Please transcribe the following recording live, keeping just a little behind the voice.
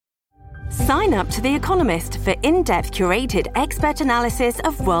Sign up to The Economist for in-depth curated expert analysis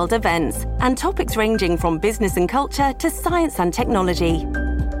of world events and topics ranging from business and culture to science and technology.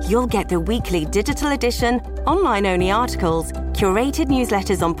 You'll get the weekly digital edition, online-only articles, curated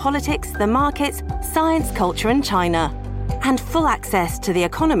newsletters on politics, the markets, science, culture and China, and full access to The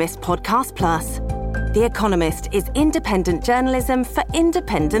Economist Podcast Plus. The Economist is independent journalism for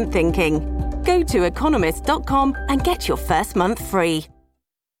independent thinking. Go to economist.com and get your first month free.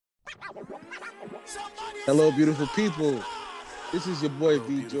 Hello, beautiful people. This is your boy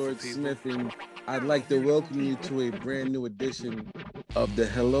V. George Smith, and I'd like to welcome you to a brand new edition of the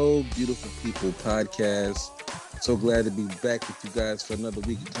Hello, Beautiful People podcast. So glad to be back with you guys for another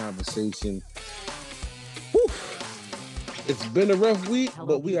week of conversation. Whew. It's been a rough week,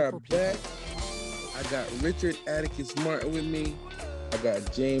 but we are back. I got Richard Atticus Martin with me. I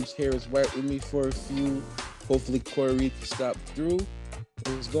got James Harris White with me for a few. Hopefully Corey can stop through.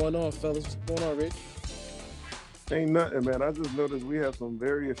 What's going on, fellas? What's going on, Rich? Ain't nothing, man. I just noticed we have some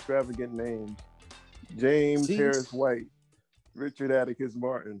very extravagant names. James Harris White, Richard Atticus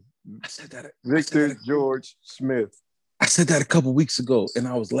Martin, Victor George Smith. I said that a couple weeks ago, and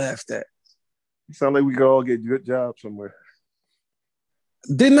I was laughed at. You sound like we could all get good jobs somewhere.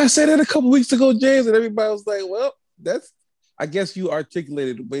 Didn't I say that a couple weeks ago, James? And everybody was like, well, I guess you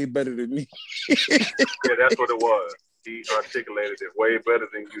articulated it way better than me. Yeah, that's what it was. He articulated it way better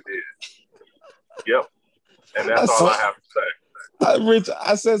than you did. Yep. And that's all I have to say. Rich,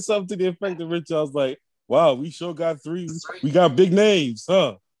 I said something to the effect of Rich. I was like, wow, we sure got three. We got big names,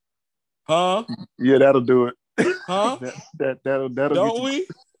 huh? Huh? Yeah, that'll do it. Huh? that'll Don't we?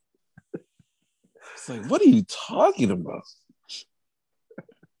 It's like, what are you talking about?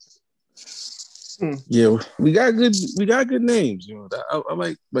 Yeah, we got good names. You know,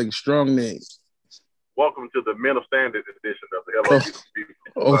 I like strong names. Welcome to the Men of Standard edition of the Hello Beautiful People.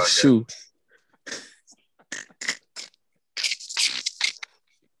 Oh shoot!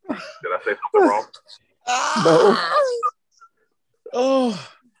 Did I say something wrong? No. Oh,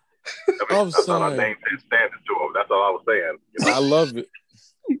 I'm sorry. I named that standard to him. That's all I was saying. You know? I love it.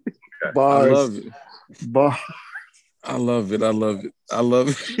 Okay. Bars. I love it. Bars. I love it. I love it. I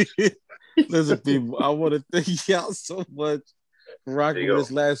love it. Listen, people, I want to thank y'all so much for rocking with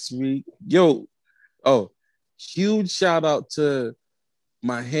us last week. Huge shout out to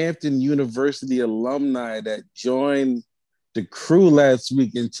my Hampton University alumni that joined the crew last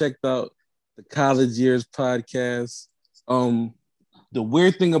week and checked out the College Years podcast. The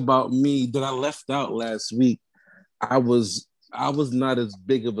weird thing about me that I left out last week, I was not as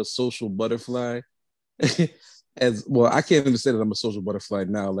big of a social butterfly as well. I can't even say that I'm a social butterfly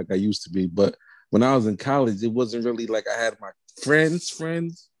now like I used to be, but when I was in college, it wasn't really like I had my friends,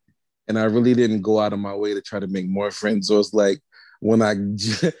 and I really didn't go out of my way to try to make more friends. So it's like when I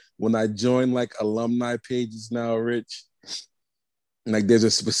join like alumni pages now, Rich, like there's a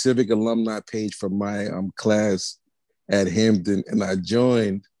specific alumni page for my class at Hampton, and I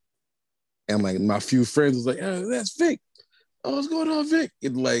joined, and like my few friends was like, "Oh, that's Vic. Oh, what's going on, Vic?"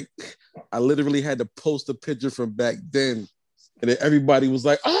 And like I literally had to post a picture from back then, and then everybody was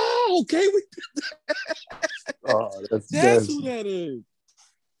like, "Oh, okay, we did that." Oh, that's who that is.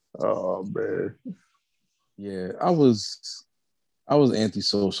 Oh man. Yeah, I was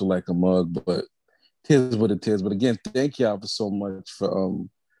antisocial like a mug, but it is what it is. But again, thank y'all for so much for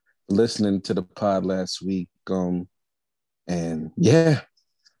listening to the pod last week. And yeah,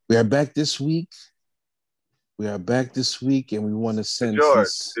 we are back this week. And we want to send George,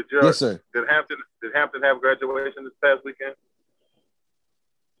 yes, sir. Did Hampton have graduation this past weekend?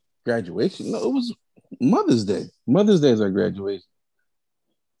 Graduation? No, it was Mother's Day. Mother's Day is our graduation.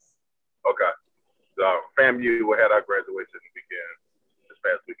 Okay. So FAMU had our graduation weekend this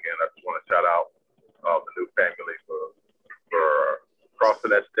past weekend. I just want to shout out the new family for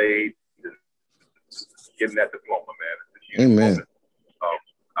crossing that stage and getting that diploma, man. It's a huge Amen. moment.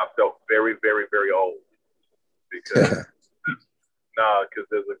 I felt very, very, very old because because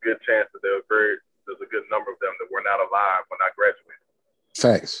there's a good chance that there's a good number of them that were not alive when I graduated.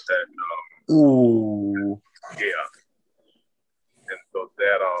 Facts. Ooh. Yeah. And so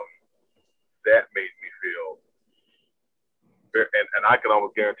that made me feel very, and I can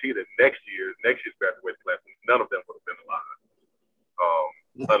almost guarantee that next year's graduation class, none of them would have been alive.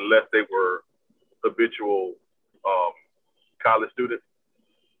 Unless they were habitual college students.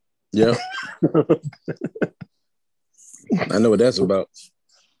 Yeah. I know what that's about.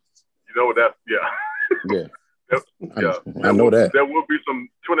 You know what that's, yeah. Yeah. Yeah. I know that. There will be some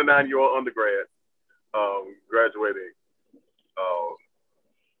 29-year-old undergrads graduating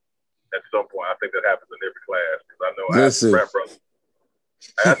at some point. I think that happens in every class because I know I have frat brothers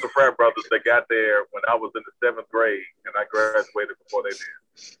I had some frat brothers that got there when I was in the 7th grade, and I graduated before they did.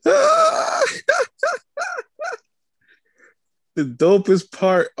 The dopest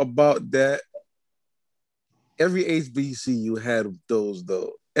part about that, every HBCU had those,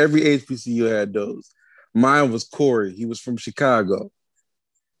 though. Every HBCU had those. Mine was Corey. He was from Chicago.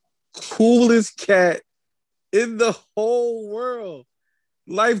 Coolest cat in the whole world.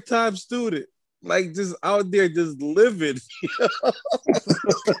 Lifetime student. Like, just out there, just living.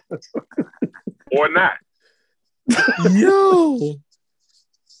 Or not. Yo.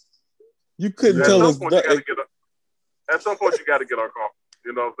 You couldn't tell us nothing. At some point, you got to get uncomfortable.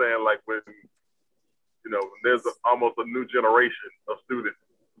 You know what I'm saying? Like, when, there's almost a new generation of students,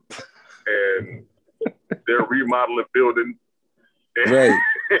 and they're remodeling buildings. Right.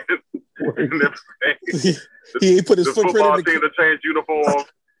 And he put his the footprint football in team to change uniforms.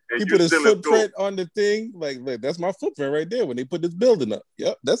 He put his footprint on the thing. Like, that's my footprint right there when they put this building up.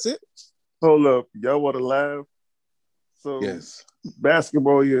 Yep, that's it. Hold up. Y'all want to laugh? So, yes.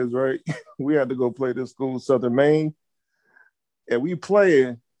 Basketball years, right? We had to go play this school, Southern Maine. And we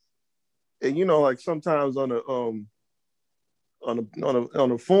playing. And, like sometimes on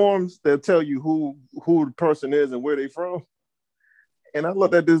the forms, they'll tell you who the person is and where they from. And I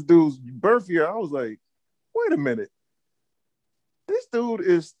looked at this dude's birth year. I was like, wait a minute. This dude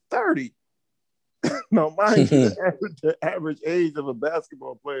is 30. Now, mind you, the average age of a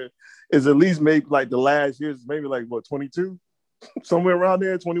basketball player is at least maybe like the last year's maybe like, 22? Somewhere around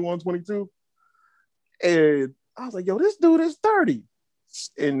there, 21, 22. And I was like, yo, this dude is 30.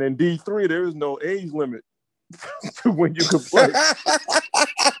 And in D3, there is no age limit to when you can play.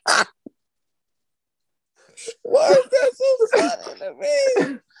 Why is that so funny to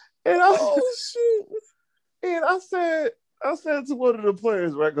me? And I said to one of the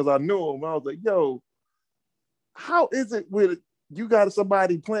players, right, because I knew him, I was like, yo, how is it with you got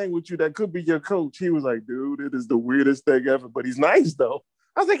somebody playing with you that could be your coach? He was like, dude, it is the weirdest thing ever, but he's nice, though.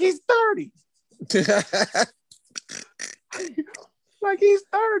 I was like, he's 30. Like, he's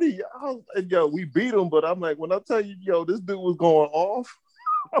 30. Yo, we beat him, but I'm like, when I tell you, yo, this dude was going off,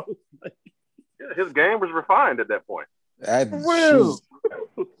 I was like, his game was refined at that point. Real.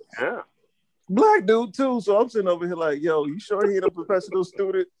 Yeah. Black dude too. So I'm sitting over here like, yo, you sure he ain't a professional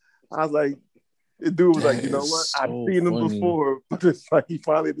student? I was like, the dude was like, you know what? I've seen him before, but it's like he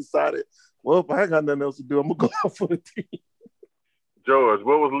finally decided, well, if I ain't got nothing else to do, I'm gonna go out for the team. George,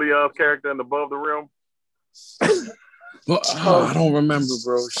 what was Leon's character in Above the Rim? I don't remember,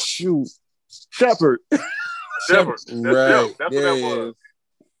 bro. Shoot. Shepard. Right. That's what that was.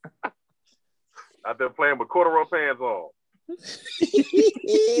 Out there playing with corduroy pants on.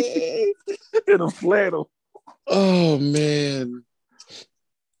 In a flannel. Oh, man.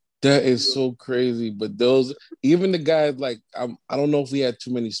 That is so crazy. But those, even the guys, like, I don't know if we had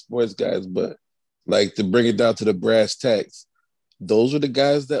too many sports guys, but like to bring it down to the brass tacks, those were the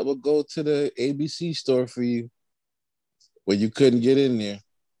guys that would go to the ABC store for you when you couldn't get in there.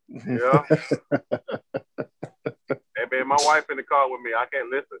 Yeah. Hey, man, my wife in the car with me. I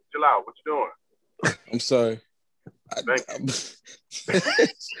can't listen. Chill out. What you doing? I'm sorry. Thank you.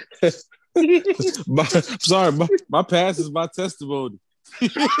 I'm sorry. My past is my testimony.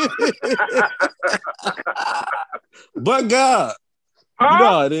 But God, you know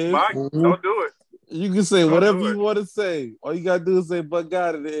how it is. Mike, don't do it. You can say whatever you want to say. All you gotta do is say "but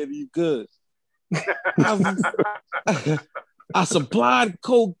God" at the end. You good. I supplied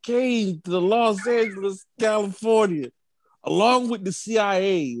cocaine to the Los Angeles, California, along with the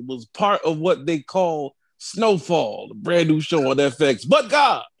CIA. It was part of what they call Snowfall, a brand new show on FX. But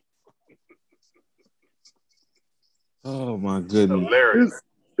God. Oh my goodness! Hilarious.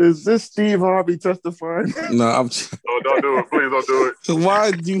 Is this Steve Harvey testifying? No, I'm. Oh, don't do it! Please don't do it. So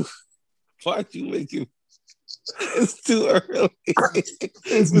why'd you make it? It's too early.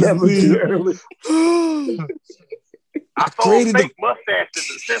 It's never too early. I sold fake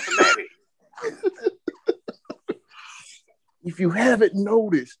mustaches in Cincinnati. If you haven't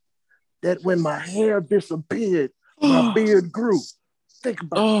noticed that when my hair disappeared, my beard grew. Think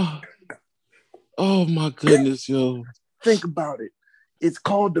about it. Oh my goodness, yo. Think about it. It's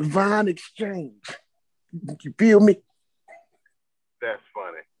called divine exchange. You feel me? That's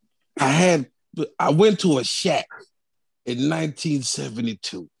funny. I went to a shack in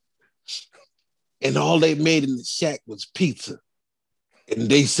 1972. And all they made in the shack was pizza. And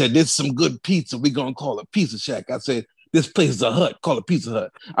they said, "There's some good pizza. We're going to call it Pizza Shack." I said, "This place is a hut. Call it Pizza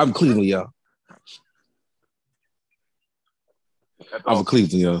Hut." I'm Cleveland, y'all. I'm from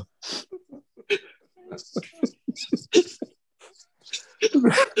Cleveland, y'all.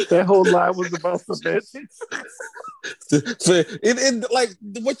 That whole line was about semantics. So like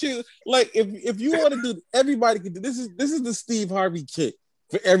what you like if you want to do, everybody can do this. Is the Steve Harvey kick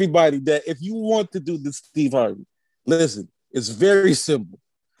for everybody. That if you want to do the Steve Harvey, listen, it's very simple.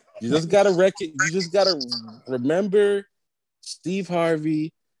 You just gotta you just gotta remember Steve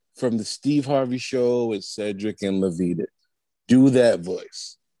Harvey from the Steve Harvey Show with Cedric and Levita. Do that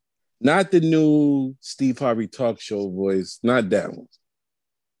voice. Not the new Steve Harvey talk show voice, not that one.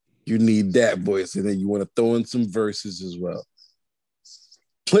 You need that voice, and then you want to throw in some verses as well.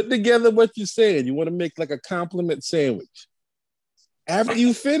 Put together what you're saying. You want to make like a compliment sandwich. After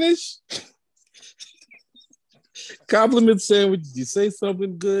you finish, compliment sandwich, you say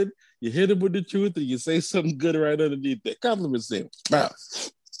something good, you hit him with the truth, and you say something good right underneath that. Compliment sandwich. Wow.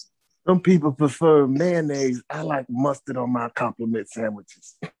 Some people prefer mayonnaise. I like mustard on my compliment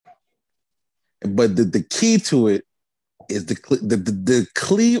sandwiches. But the key to it is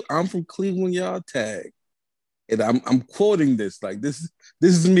the I'm from Cleveland, y'all tag. And I'm quoting this. Like this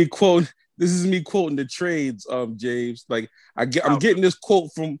is me quoting the trades, James. Like I'm getting this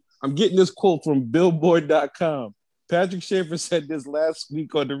quote from Billboard.com. Patrick Schaefer said this last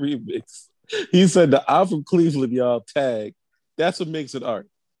week on the remix. He said the I'm from Cleveland, y'all tag. That's what makes it art.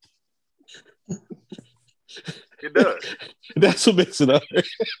 It does. That's what makes it art.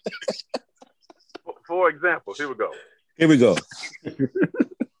 For example, here we go.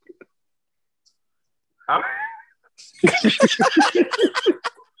 I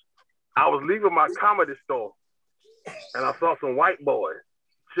was leaving my comedy store and I saw some white boys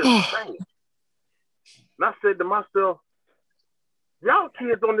just singing. And I said to myself, y'all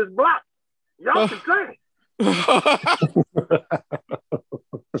kids on this block, y'all can sing.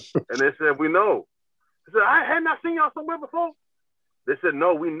 And they said, we know. I said, I had not seen y'all somewhere before. They said,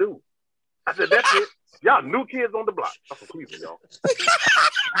 no, we knew. I said, that's it. Y'all new kids on the block. I'm from Cleveland, y'all.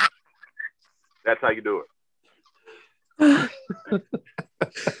 That's how you do it.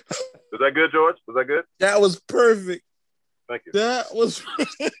 Was that good, George? Was that good? That was perfect. Thank you. That was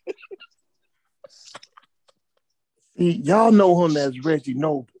See, y'all know him as Reggie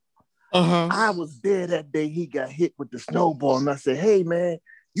Noble. Uh-huh. I was there that day he got hit with the snowball, and I said, hey, man,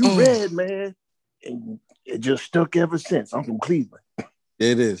 you red, man. And it just stuck ever since. I'm from Cleveland. There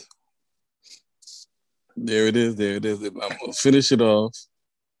it is. There it is. I'm going to finish it off.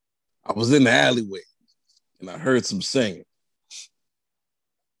 I was in the alleyway, and I heard some singing.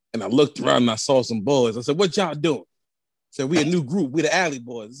 And I looked around, and I saw some boys. I said, what y'all doing? I said, we a new group. We the Alley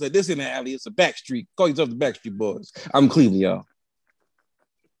Boys. I said, this ain't the alley. It's a back street. Call yourself the Backstreet Boys. I'm Cleveland, y'all.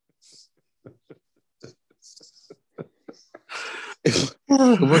 It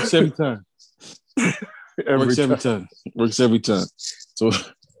works every time. Works every time. So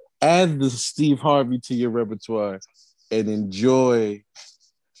add the Steve Harvey to your repertoire and enjoy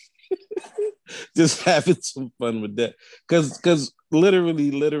just having some fun with that. Because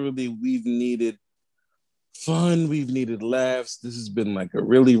literally, we've needed fun. We've needed laughs. This has been like a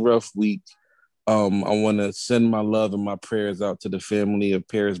really rough week. I want to send my love and my prayers out to the family of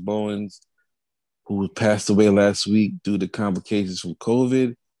Paris Bowens, who passed away last week due to complications from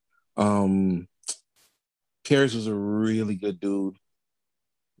COVID. Paris was a really good dude,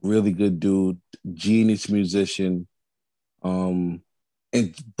 genius musician.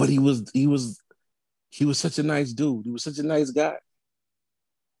 But he was such a nice dude. He was such a nice guy.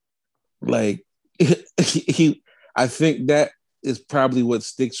 Like I think that is probably what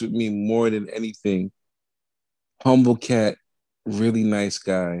sticks with me more than anything. Humble cat, really nice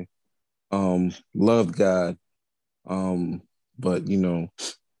guy. Loved God. But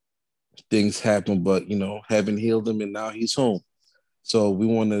things happen, but heaven healed him and now he's home. So we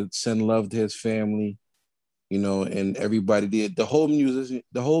want to send love to his family, and everybody did. The whole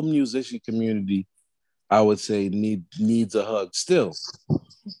musician community, I would say, needs a hug still.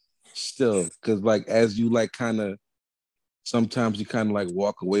 Because like as you like sometimes you like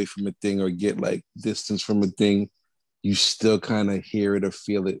walk away from a thing or get like distance from a thing, you still kind of hear it or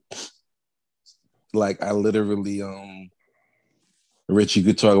feel it. Like I literally, Rich, you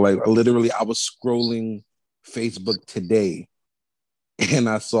could talk like I was scrolling Facebook today and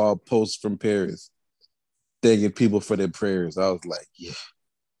I saw a post from Paris thanking people for their prayers. I was like, yeah,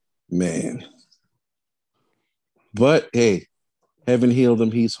 man. But hey, heaven healed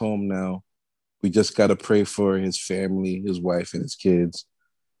him. He's home now. We just got to pray for his family, his wife and his kids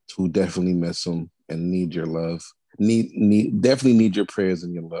who definitely miss him and need your love. Definitely need your prayers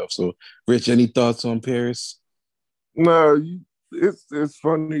and your love. So, Rich, any thoughts on Paris? No, it's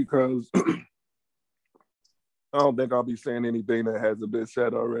funny because I don't think I'll be saying anything that hasn't been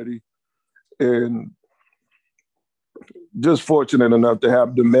said already. And just fortunate enough to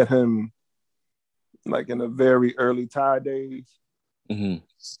have met him like in the very early Thai days.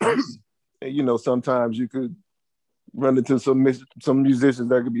 Mm-hmm. And sometimes you could run into some musicians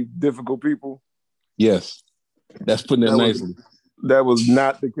that could be difficult people. Yes, that's putting it nicely. That was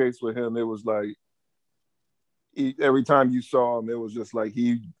not the case with him. It was like every time you saw him, it was just like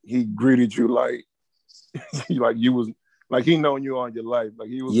he greeted you like like you was like he known you all your life. Like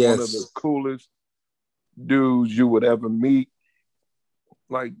he was one of the coolest dudes you would ever meet.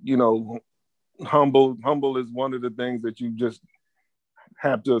 Like, humble is one of the things that you just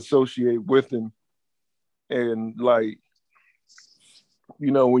have to associate with him. And like,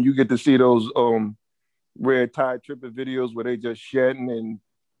 when you get to see those Red Tide Tripping videos where they just shedding and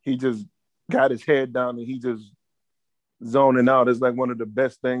he just got his head down and he just zoning out, it's like one of the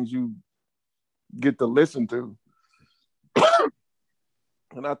best things you get to listen to.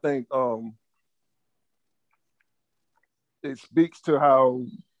 And I think it speaks to how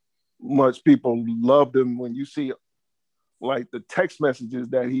much people loved him when you see like the text messages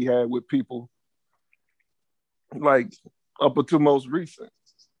that he had with people, like up until most recent.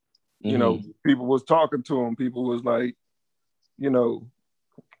 People was talking to him. People was like,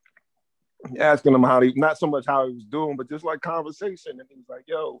 asking him how not so much how he was doing, but just like conversation. And he was like,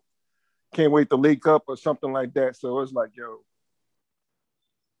 yo, can't wait to link up or something like that. So it's like, yo,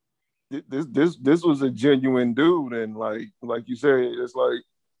 this was a genuine dude. And like you said, it's like,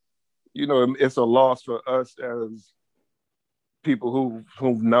 it's a loss for us as people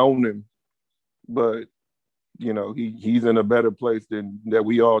who've known him. But he's in a better place than that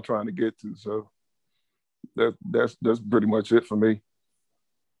we all trying to get to. So that's pretty much it for me.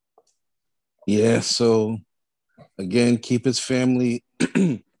 Yeah. So again, keep his family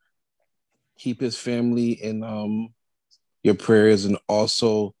in your prayers, and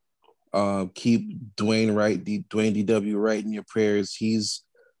also keep Dwayne DW Wright in your prayers. He's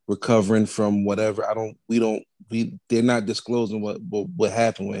recovering from whatever. They're not disclosing what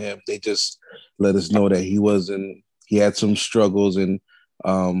happened with him. They just let us know that he had some struggles, and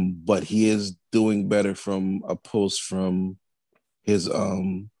but he is doing better from a post from his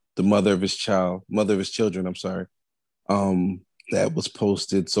the mother of his children, I'm sorry, that was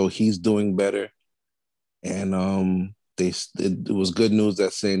posted. So he's doing better, and it was good news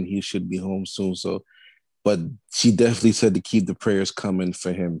that saying he should be home soon. So, but she definitely said to keep the prayers coming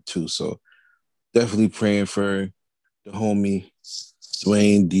for him too. So definitely praying for the homie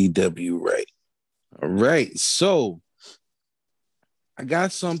Dwayne DW Wright. All right, so I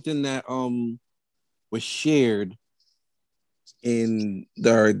got something that was shared in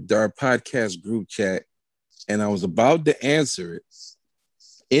our podcast group chat, and I was about to answer it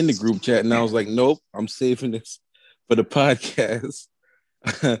in the group chat, and I was like, nope, I'm saving this for the podcast.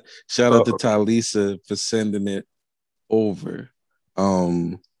 Shout out to Talisa for sending it over.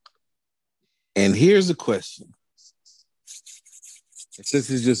 And here's the question. Since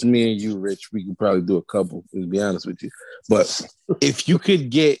it's just me and you, Rich, we could probably do a couple, to be honest with you. But if you could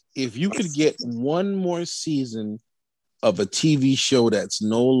get one more season of a TV show that's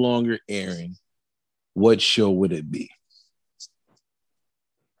no longer airing, what show would it be?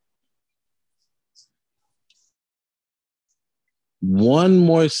 One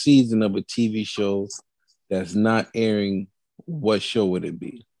more season of a TV show that's not airing, what show would it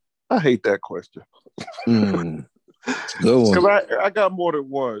be? I hate that question. Good one. Because I got more than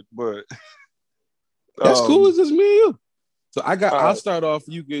one, but that's cool. It's just me and you. So I'll start off.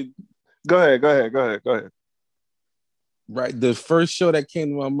 You could go ahead. Right. The first show that came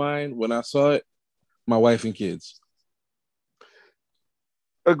to my mind when I saw it, My Wife and Kids.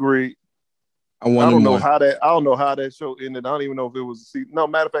 Agreed. I don't know how that show ended. I don't even know if it was a season. No,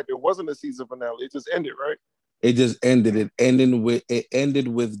 matter of fact, it wasn't a season finale. It just ended, right? It just ended. It ended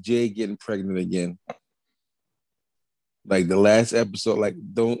with Jay getting pregnant again. Like the last episode. Like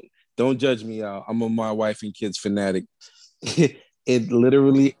don't judge me, y'all. I'm a My Wife and Kids fanatic. It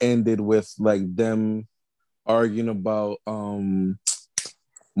literally ended with like them arguing about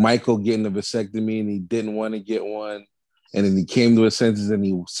Michael getting a vasectomy and he didn't want to get one. And then he came to his senses and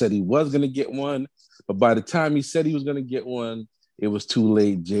he said he was going to get one. But by the time he said he was going to get one, it was too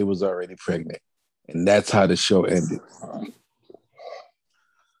late. Jay was already pregnant. And that's how the show ended.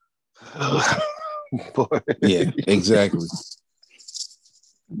 Boy. Yeah, exactly.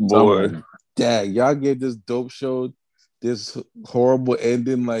 Boy. So, Dad, y'all gave this dope show this horrible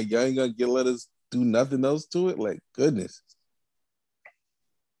ending. Like, y'all ain't going to let us do nothing else to it? Like, goodness.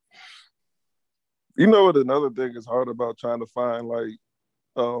 You know what? Another thing is hard about trying to find like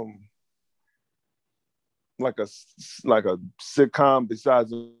a sitcom besides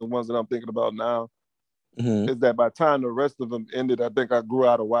the ones that I'm thinking about now. is that by the time the rest of them ended, I think I grew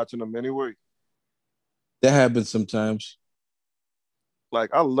out of watching them anyway. That happens sometimes.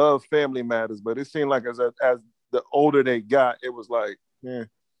 Like I love Family Matters, but it seemed like as the older they got, it was like, yeah.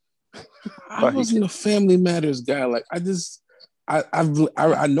 I wasn't a Family Matters guy. Like I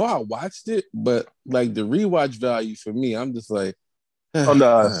know I watched it, but like the rewatch value for me, I'm just like, oh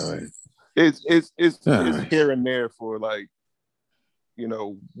no, right. it's right. here and there for like,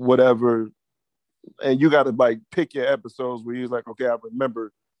 whatever, and you got to like pick your episodes where you're like, okay, I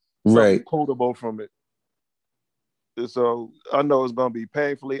remember something quotable from it. So I know it's gonna be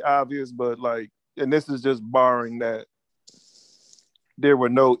painfully obvious, but like, and this is just barring that there were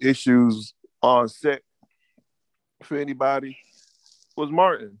no issues on set for anybody, was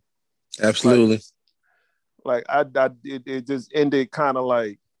Martin. Absolutely. Like it just ended kind of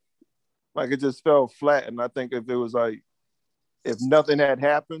like it just fell flat. And I think if it was like, if nothing had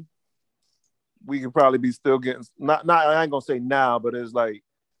happened, we could probably be still getting, not I ain't gonna say now, but it's like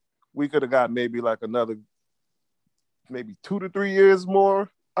we could have got maybe like another maybe 2 to 3 years more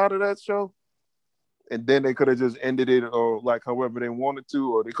out of that show. And then they could have just ended it, or like however they wanted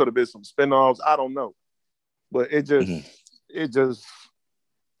to, or they could have been some spinoffs. I don't know. But it just,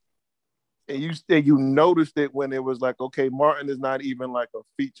 and you noticed it when it was like, okay, Martin is not even like a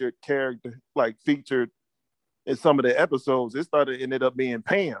featured character, like featured in some of the episodes. It ended up being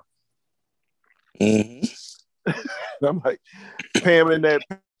Pam. I'm like, Pam and that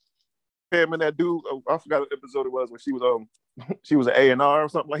dude. Oh, I forgot what episode it was when she was an A&R or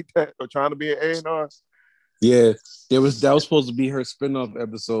something like that, or trying to be an A&R. Yeah, that was supposed to be her spinoff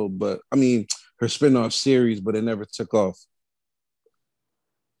episode, but I mean her spinoff series, but it never took off.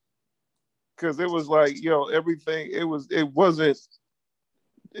 Because it was like, everything. It wasn't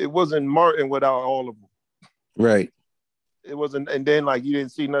Martin without all of them. Right. It wasn't, and then like you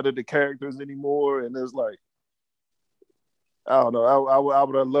didn't see none of the characters anymore, and it's like, I don't know. I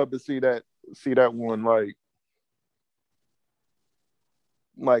would have loved to see that one like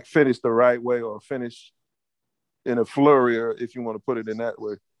finish the right way, or finish in a flurry, or if you want to put it in that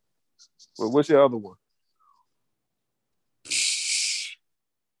way. But what's your other one?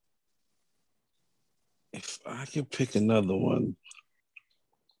 If I could pick another one.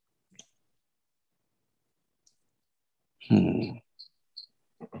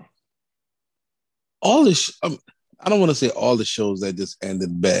 All this, I don't want to say all the shows that just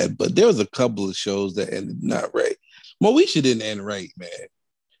ended bad, but there was a couple of shows that ended not right. Moesha didn't end right, man.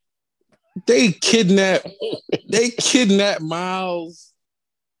 They kidnapped Miles.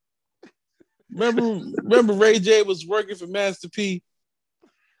 Remember Ray J was working for Master P,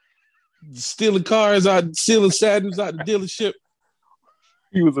 stealing sadness out the dealership.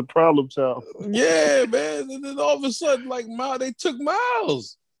 He was a problem child. Yeah, man. And then all of a sudden, like they took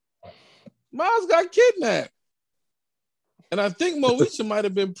Miles. Miles got kidnapped. And I think Moesha might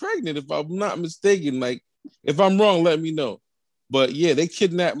have been pregnant, if I'm not mistaken. Like, if I'm wrong, let me know. But yeah, they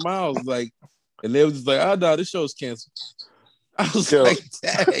kidnapped Miles, like, and they was just like, oh no, this show's canceled. I was like,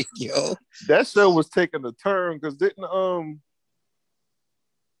 dang, yo. That show was taking a turn because didn't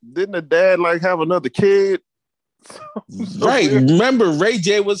the dad like have another kid? Right. Weird. Remember, Ray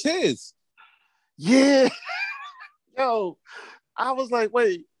J was his. Yeah. Yo, I was like,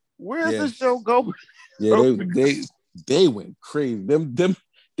 wait, where's this show going? Yeah, they went crazy. Them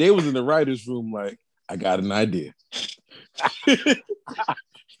they was in the writer's room like, I got an idea.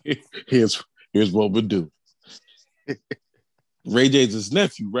 Here's what we'll do. Ray J's his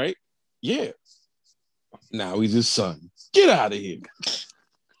nephew, right? Yeah. Now he's his son. Get out of here.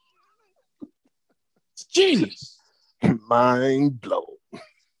 It's genius. Mind blown.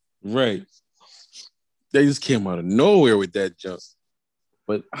 Right. They just came out of nowhere with that jump.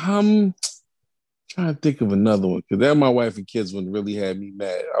 But I'm trying to think of another one, because that My Wife and Kids one really had me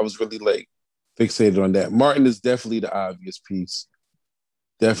mad. I was really like fixated on that. Martin is definitely the obvious piece.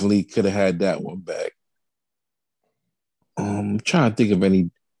 Definitely could have had that one back. I'm trying to think of any,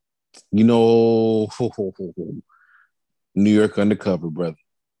 New York Undercover, brother.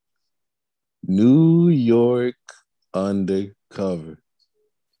 New York Undercover.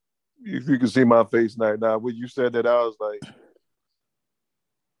 If you can see my face right now, when you said that, I was like,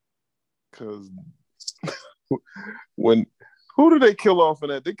 because who did they kill off in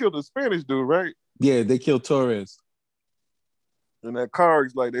that? They killed the Spanish dude, right? Yeah, they killed Torres. And that car,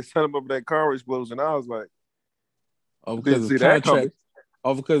 like they set him up with that car explosion. I was like, because his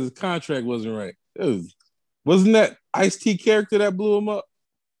contract wasn't right. Wasn't that Ice-T character that blew him up?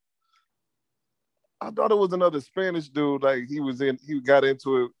 I thought it was another Spanish dude. Like he got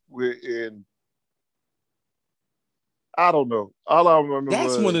into it I don't know. All I remember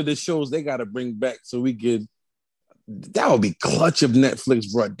That's was one of the shows they got to bring back so we could. That would be clutch if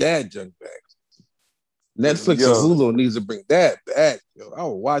Netflix brought Dad Junk back. Netflix and Hulu needs to bring that back. Yo, I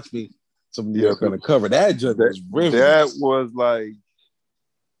will watch me some New York Undercover. That junk was riveting. That was like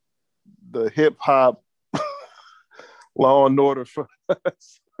the hip hop Law and Order for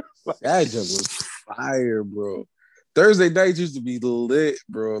us. That junk was fire, bro. Thursday nights used to be lit,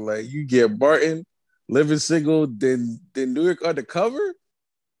 bro. Like you get Barton, Living Single, then New York Undercover.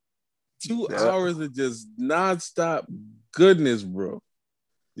 2 hours of just nonstop goodness, bro.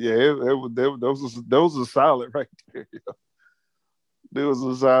 Yeah, those were solid right there. Yo. It was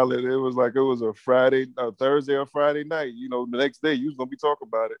a solid. It was like it was a Thursday or Friday night. You know, the next day you was gonna be talking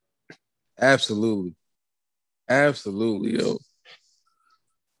about it. Absolutely, yo.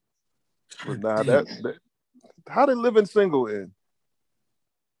 But nah, how did Living Single end?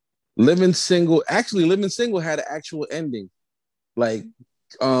 Living Single had an actual ending. Like,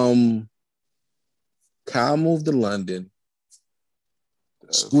 Kyle moved to London.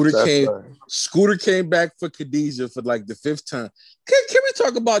 Scooter came back for Khadijah for like the 5th time. Can we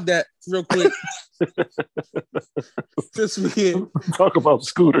talk about that real quick? This weekend. Talk about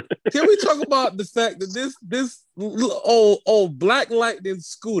Scooter. Can we talk about the fact that this old Black Lightning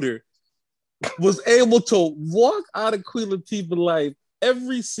Scooter was able to walk out of Queen Latifah's life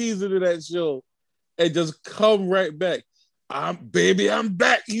every season of that show and just come right back? I'm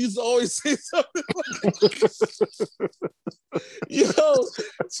back. He used to always say something like yo,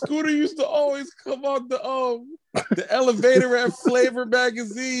 Scooter used to always come out the elevator at Flavor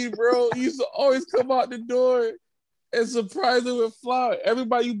magazine, bro. He used to always come out the door and surprise him with flowers.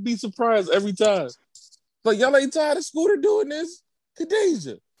 Everybody would be surprised every time. Like, y'all ain't tired of Scooter doing this?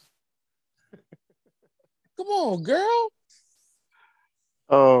 Khadijah. Come on, girl.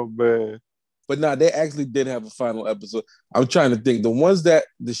 Oh, man. But nah, they actually did have a final episode. I'm trying to think.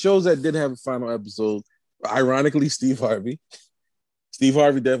 The shows that did have a final episode, ironically, Steve Harvey. Steve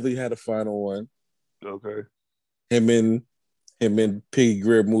Harvey definitely had a final one. Okay. Him and Piggy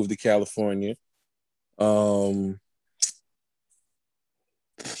Grib moved to California. A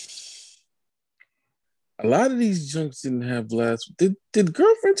lot of these junks didn't have last. Did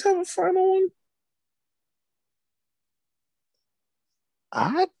Girlfriends have a final one?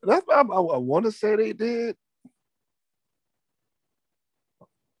 I want to say they did.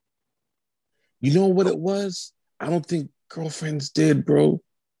 You know what it was? I don't think Girlfriends did, bro.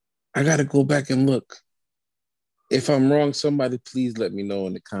 I got to go back and look. If I'm wrong, somebody please let me know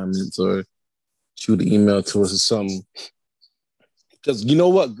in the comments or shoot an email to us or something. Because you know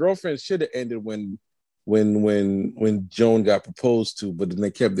what? Girlfriends should have ended when Joan got proposed to, but then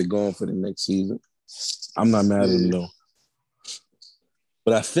they kept it going for the next season. I'm not mad at them, though.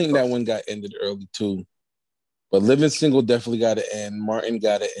 But I think that one got ended early too. But Living Single definitely got to end. Martin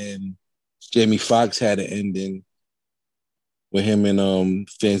got to end. Jamie Foxx had an ending with him and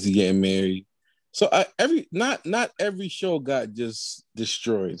Fancy getting married. So not every show got just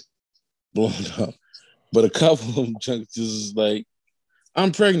destroyed, blown up. But a couple of them just like,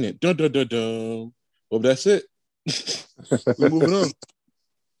 I'm pregnant. Dun dun dun dun. Well, that's it. We're moving on.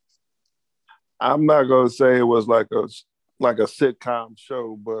 I'm not gonna say it was like a sitcom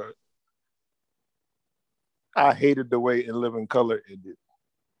show, but I hated the way In Living Color ended.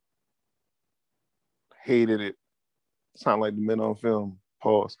 Hated it. Sound like the Men on Film.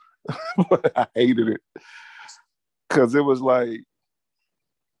 Pause. But I hated it. Because it was like,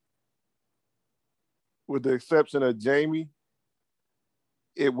 with the exception of Jamie,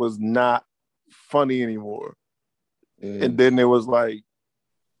 it was not funny anymore. And then there was like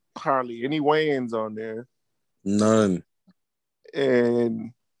hardly any Wayans on there. None.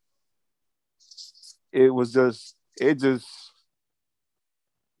 And it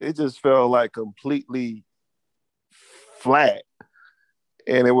just felt like completely flat.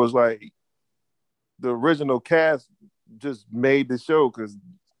 And it was like the original cast just made the show, because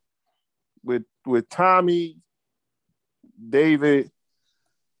with Tommy, David,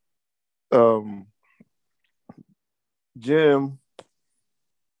 Jim,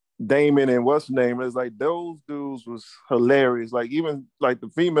 Damon, and what's the name? It's like those dudes was hilarious. Like even like the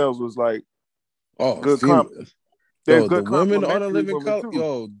females was like, good Yo, the women on The Living Color,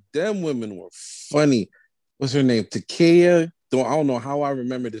 yo, them women were funny. What's her name? Takia. I don't know how I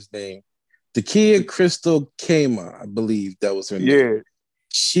remember this name. Takia Crystal Kama, I believe that was her name. Yeah.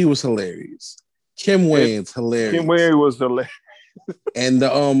 She was hilarious. Kim Wayans, hilarious. Kim Wayans was hilarious. And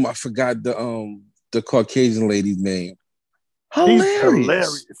I forgot the Caucasian lady's name. Hilarious. He's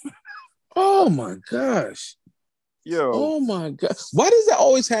hilarious. Oh my gosh. Yo. Oh my God. Why does that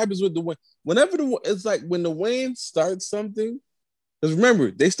always happen with the Wayne? Whenever it's like when the Wayne starts something, because remember,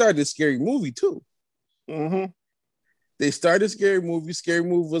 they started a Scary Movie too. Mm-hmm. They started Scary Movie. Scary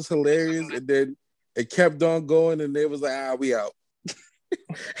Movie was hilarious, and then it kept on going, and they was like, we out.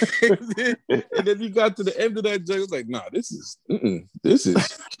 and then you got to the end of that joke. It was like, nah, this is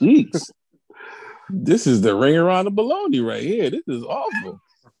cheeks. This is the ring around the baloney right here. This is awful.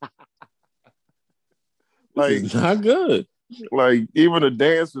 This is not good. Like even the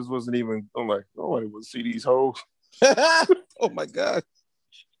dancers wasn't even. I'm like, nobody would see these hoes. Oh my God.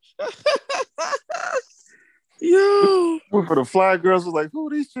 Yo. For the fly girls was like, who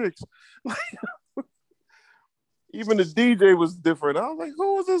are these chicks? Even the DJ was different. I was like,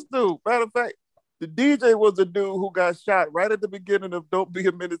 who was this dude? Matter of fact, the DJ was the dude who got shot right at the beginning of Don't Be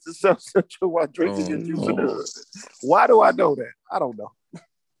a Menace to South Central while drinking your juice in the hood. Why do I know that? I don't know.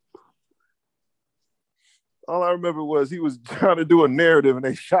 All I remember was he was trying to do a narrative and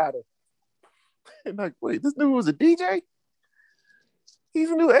they shot him. And like, wait, this dude was a DJ? He's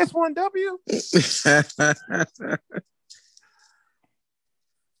a new S1W?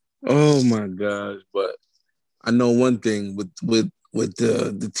 Oh my gosh. But I know one thing with the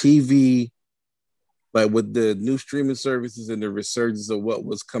TV, like with the new streaming services and the resurgence of what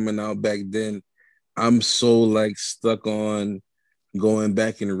was coming out back then, I'm so like stuck on going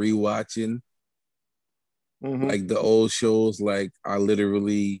back and rewatching like the old shows. Like I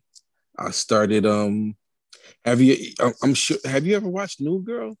started have you ever watched New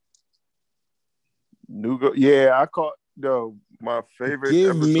Girl? New Girl, yeah, I caught my favorite.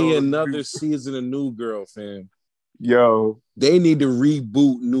 Give me another season of New Girl, fam. Yo, they need to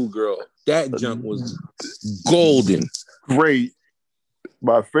reboot New Girl. That junk was golden. Great.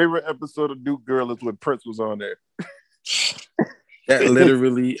 My favorite episode of New Girl is when Prince was on there. I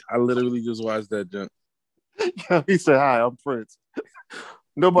literally just watched that junk. He said, "Hi, I'm Prince."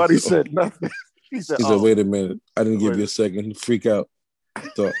 Nobody said nothing. He said, "Wait a minute. I didn't give you a second to freak out.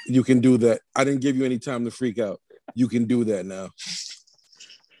 So you can do that. I didn't give you any time to freak out. You can do that now."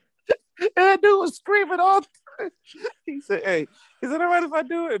 And that dude was screaming all. He said, "Hey, is it all right if I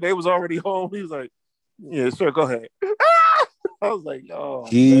do it?" And they was already home. He was like, "Yeah, sure, go ahead." I was like, "Oh."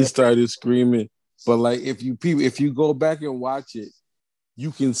 He started screaming, but like if you go back and watch it,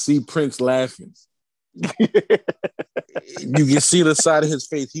 you can see Prince laughing. You can see the side of his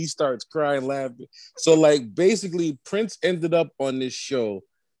face. He starts crying, laughing. So like basically, Prince ended up on this show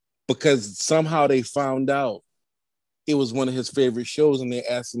because somehow they found out it was one of his favorite shows, and they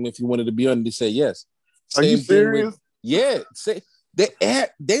asked him if he wanted to be on it. He said yes. Are you serious?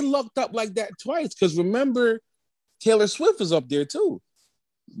 They looked up like that twice because remember, Taylor Swift was up there too.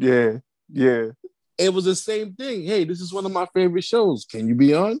 Yeah. It was the same thing. Hey, this is one of my favorite shows. Can you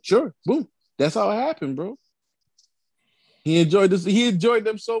be on? Sure. Boom. That's how it happened, bro. He enjoyed this. He enjoyed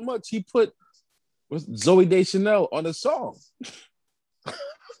them so much. He put Zooey Deschanel on a song.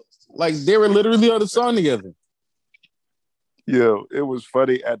 Like they were literally on a song together. Yo, it was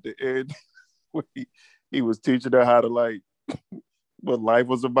funny at the end when he was teaching her how to like what life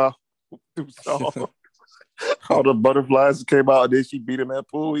was about. All the butterflies came out, and then she beat him at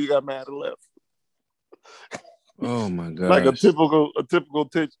pool. He got mad and left. Oh my god! Like a typical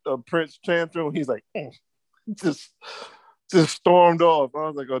Prince tantrum. He's like, just stormed off. I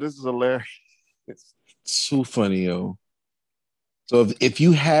was like, oh, this is hilarious. It's too funny, yo. So if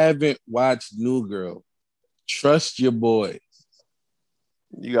you haven't watched New Girl, trust your boy.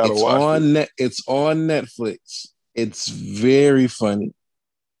 You gotta watch it. It's on Netflix. It's very funny.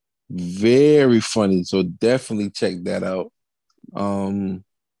 Very funny. So definitely check that out.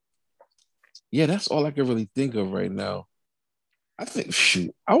 Yeah, that's all I can really think of right now. I think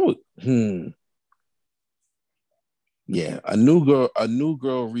Yeah, a new girl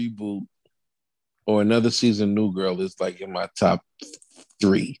reboot or another season of New Girl is like in my top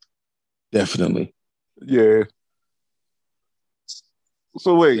 3. Definitely. Yeah.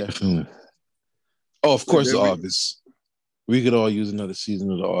 So wait. Definitely. Oh, of course, The Office. We could all use another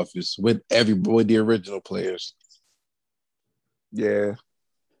season of The Office with the original players. Yeah.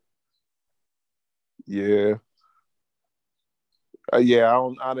 Yeah. I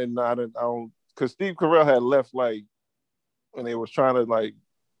don't, because Steve Carell had left like when they was trying to like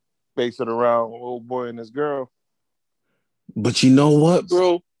base it around old boy and his girl. But you know what,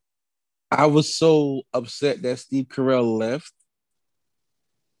 bro? I was so upset that Steve Carell left.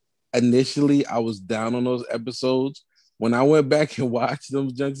 Initially, I was down on those episodes. When I went back and watched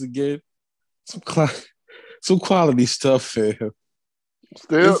them junks again, some quality stuff, fam.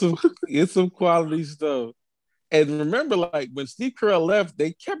 Still, it's some quality stuff. And remember, like when Steve Carell left,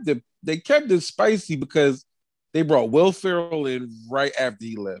 they kept it spicy because They brought Will Ferrell in right after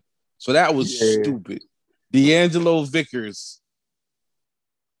he left. So that was stupid. D'Angelo Vickers.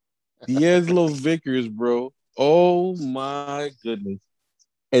 D'Angelo Vickers, bro. Oh my goodness.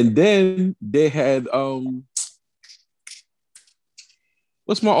 And then they had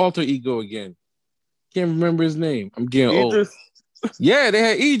what's my alter ego again? Can't remember his name. I'm getting old. Yeah, they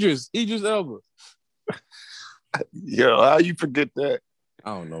had Idris Elba. Yo, how you forget that?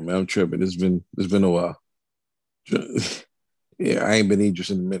 I don't know, man. I'm tripping. It's been a while. Yeah, I ain't been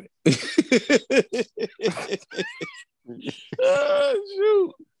Idris in a minute.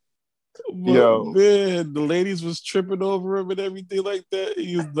 Shoot. But, yo, man, the ladies was tripping over him and everything like that.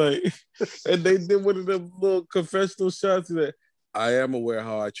 He was like, and they did one of them little confessional shots that I am aware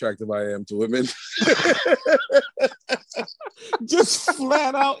how attractive I am to women. Just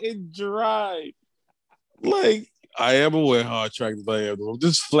flat out and dry. Like, I am aware how attractive I am to women.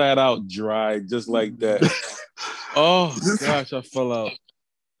 Just flat out dry, just like that. Oh, gosh, I fell out.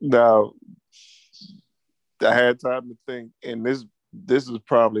 Now, I had time to think, and this is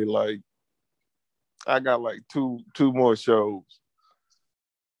probably like, I got like two more shows.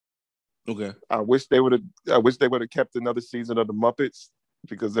 Okay. I wish they would have kept another season of the Muppets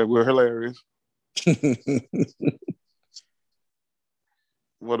because they were hilarious.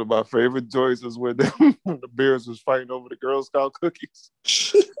 One of my favorite joys is when the Bears was fighting over the Girl Scout cookies.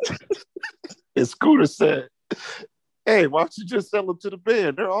 And Scooter said, "Hey, why don't you just sell them to the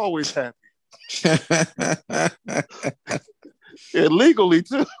band? They're always happy." Illegally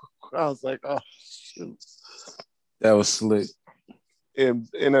too. I was like, oh shoot. That was slick. And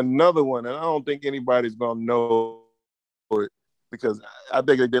another one, and I don't think anybody's gonna know it because I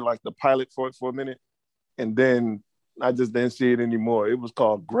think they did like the pilot for it for a minute, and then I just didn't see it anymore. It was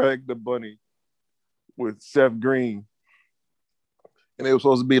called Greg the Bunny with Seth Green, and it was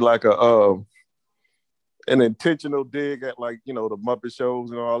supposed to be like an intentional dig at like the Muppet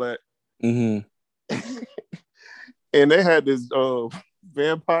shows and all that. Mm-hmm. And they had this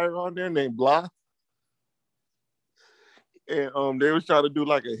vampire on there named Blah. And they was trying to do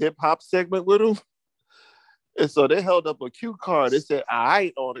like a hip hop segment with him. And so they held up a cue card. It said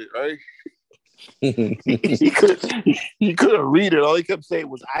 "aight" on it, right? he couldn't read it. All he kept saying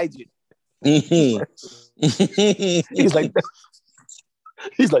was "Ijit." He's like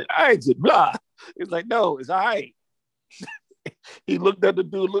 "Ijit, blah." He's like, "No, it's aight." He looked at the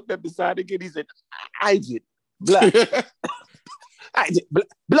dude, looked at the side again. He said, "Ijit, blah." "Ijit, blah,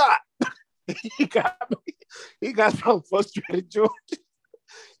 blah." He got so frustrated, George.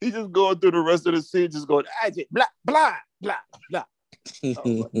 He just going through the rest of the scene, just going, "Ijit, blah, blah, blah, blah."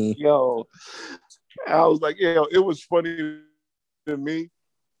 I was like, yo, it was funny to me.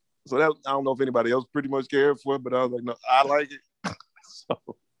 So that, I don't know if anybody else pretty much cared for it, but I was like, no, I like it. So,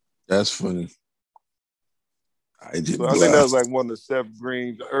 that's funny. I think that was like one of Seth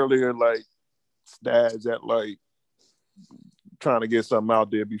Green's earlier like stabs at like trying to get something out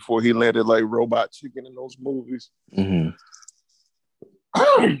there before he landed like Robot Chicken in those movies. Mm-hmm.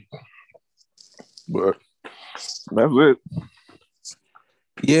 But that's it.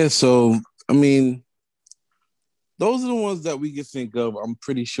 Yeah, so I mean, those are the ones that we could think of. I'm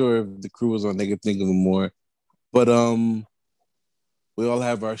pretty sure if the crew was on, they could think of them more. But we all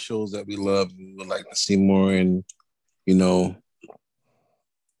have our shows that we love and we would like to see more, and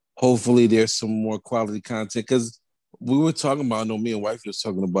hopefully there's some more quality content. Because we were talking about, I know me and wife was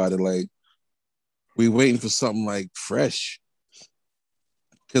talking about it, like we're waiting for something like fresh.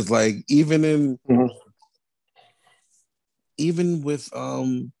 Because like even with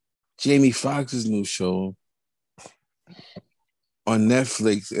Jamie Foxx's new show on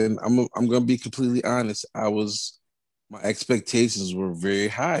Netflix, and I'm gonna be completely honest, my expectations were very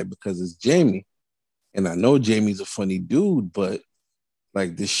high because it's Jamie, and I know Jamie's a funny dude, but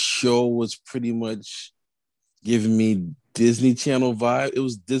like the show was pretty much giving me Disney Channel vibe. It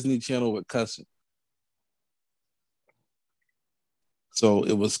was Disney Channel with cussing, so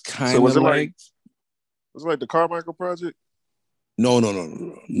it was kind of like was it like the Carmichael Project? No,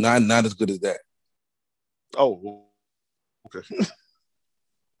 not as good as that. Oh, okay.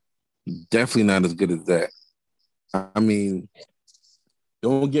 Definitely not as good as that. I mean,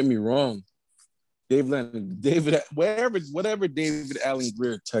 don't get me wrong. Whatever David Allen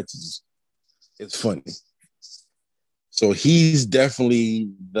Greer touches, it's funny. So he's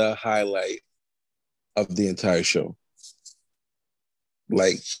definitely the highlight of the entire show.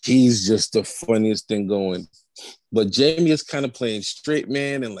 Like, he's just the funniest thing going. But Jamie is kind of playing straight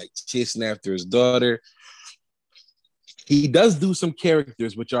man and like chasing after his daughter. He does do some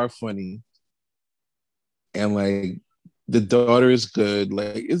characters which are funny. And like the daughter is good.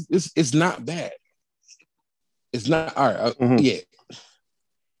 Like it's not bad. It's not all right. Yeah,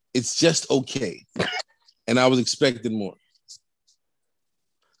 it's just okay, and I was expecting more.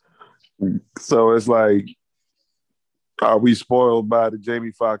 So it's like, are we spoiled by the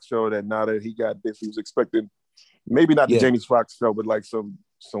Jamie Foxx show that now that he got this, he was expecting maybe not the Jamie Foxx show, but like some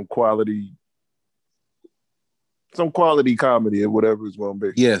quality comedy or whatever it's going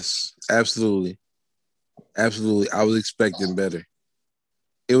to be. Yes, absolutely. Absolutely. I was expecting better.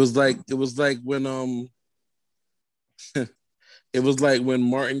 It was like when it was like when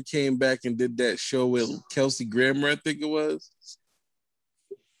Martin came back and did that show with Kelsey Grammer, I think it was.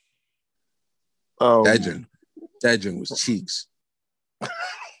 That joint was cheeks.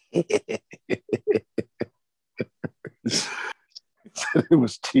 It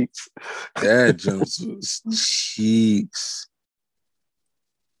was cheeks. That joint was cheeks.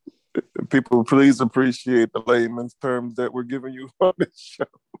 People, please appreciate the layman's terms that we're giving you on this show.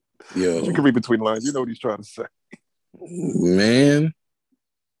 Yo. You can read between lines. You know what he's trying to say. Man.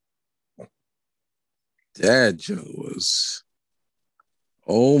 That joint was...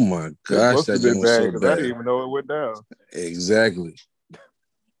 Oh my gosh, that joint was so bad. I didn't even know it went down. Exactly.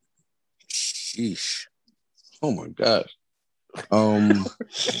 Sheesh. Oh my gosh. That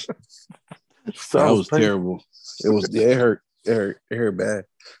was terrible. It was. It hurt. It hurt bad.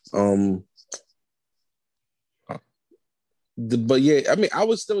 But yeah, I mean, I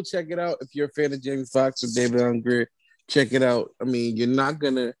would still check it out if you're a fan of Jamie Foxx or David Alan Grier. Check it out. I mean, you're not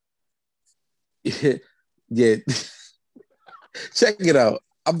gonna. Yeah. Check it out.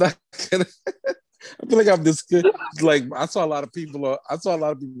 I'm not gonna. I feel like I'm just good. Like I saw a lot of people on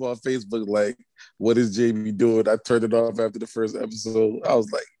Facebook. Like, what is Jamie doing? I turned it off after the first episode. I was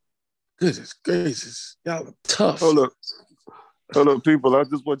like, goodness gracious, y'all are tough. Hold up, people. I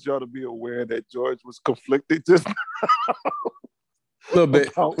just want y'all to be aware that George was conflicted just now. A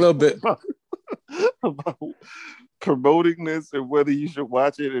little bit about promoting this and whether you should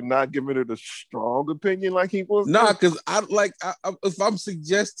watch it and not giving it a strong opinion like he was. Nah, because if I'm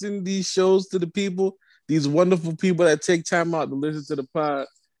suggesting these shows to the people, these wonderful people that take time out to listen to the pod,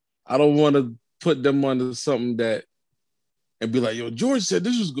 I don't want to put them under something that and be like, yo, George said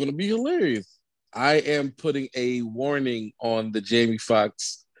this was going to be hilarious. I am putting a warning on the Jamie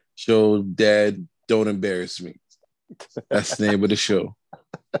Foxx show, Dad, don't embarrass me. That's the name of the show.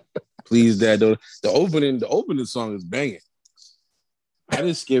 Please, Dad, don't. The opening song is banging. I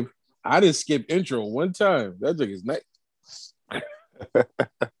didn't skip intro one time. That thing is nice. And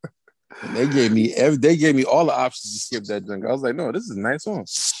they gave me all the options to skip that thing. I was like, no, this is a nice song.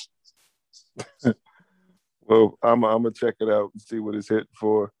 Well, I'm gonna check it out and see what it's hitting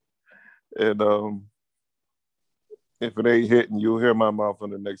for. And if it ain't hitting, you'll hear my mouth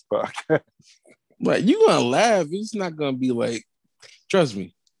on the next podcast. Like, you gonna laugh. It's not gonna be like, trust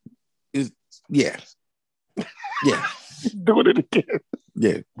me. Yeah. Doing it again.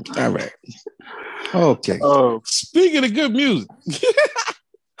 Yeah. All right. Okay. Speaking of good music.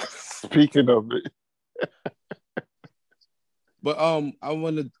 Speaking of it. But I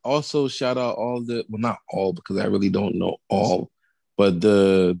want to also shout out not all because I really don't know all, but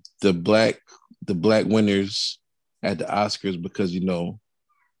the black winners at the Oscars, because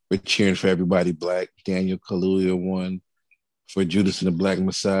we're cheering for everybody black. Daniel Kaluuya won for Judas and the Black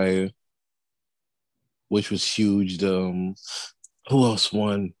Messiah, which was huge. Who else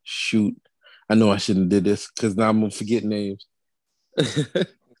won? Shoot, I know I shouldn't have did this because now I'm gonna forget names.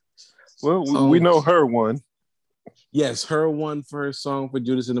 Well, we know her won. Yes, her won for her song for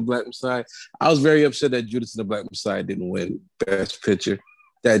Judas and the Black Messiah. I was very upset that Judas and the Black Messiah didn't win Best Picture.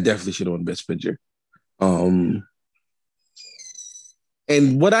 That definitely should have won Best Picture. And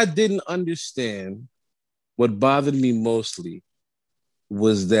what I didn't understand, what bothered me mostly,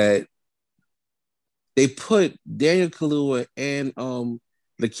 was that they put Daniel Kaluuya and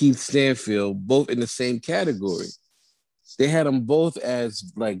Lakeith Stanfield both in the same category. They had them both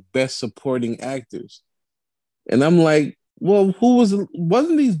as like best supporting actors. And I'm like, well,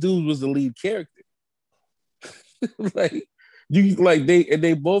 wasn't these dudes was the lead character?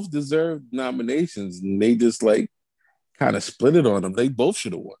 They both deserved nominations and they just like kind of split it on them. They both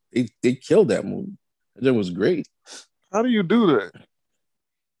should have won. They killed that movie. That was great. How do you do that?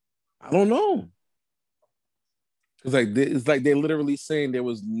 I don't know. It's like they're literally saying there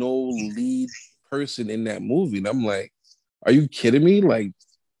was no lead person in that movie. And I'm like, are you kidding me? Like,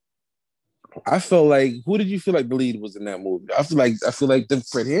 I felt like, who did you feel like the lead was in that movie? I feel like the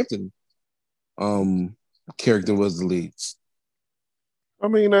Fred Hampton character was the lead. I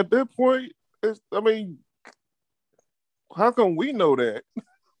mean, at that point, how come we know that?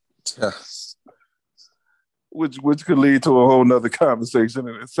 Which could lead to a whole nother conversation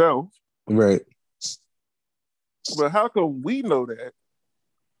in itself. Right. But how come we know that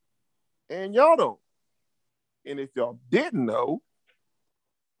and y'all don't? And if y'all didn't know,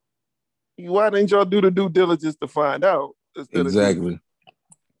 why didn't y'all do the due diligence to find out? Exactly.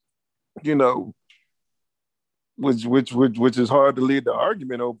 Which is hard to leave the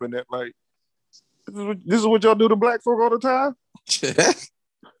argument open that like this is what y'all do to black folk all the time.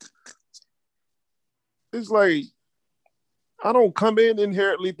 It's like I don't come in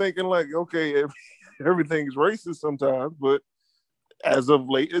inherently thinking like, okay, everything's racist sometimes, but as of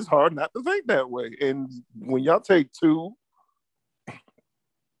late, it's hard not to think that way. And when y'all take two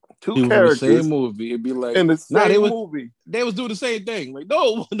characters in the same movie, it'd be like in the same movie, they was doing the same thing. Like,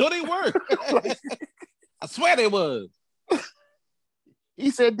 no, they weren't. I swear they was.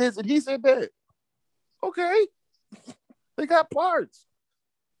 He said this and he said that. Okay, they got parts.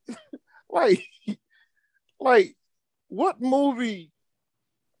 like, what movie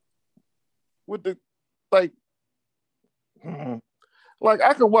with the like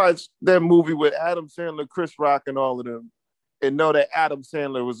I could watch that movie with Adam Sandler, Chris Rock, and all of them, and know that Adam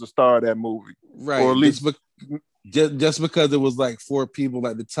Sandler was the star of that movie, right? Or at least just because it was like 4 people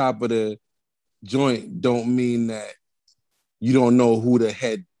at the top of the joint, don't mean that you don't know who the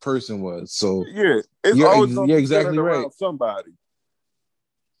head person was. So yeah, it's you're exactly right. Somebody,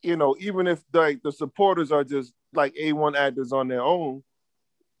 even if like the supporters are just like A1 actors on their own,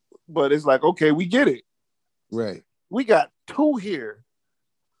 but it's like, okay, we get it, right? We got 2 here,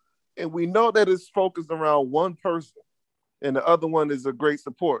 and we know that it's focused around one person, and the other one is a great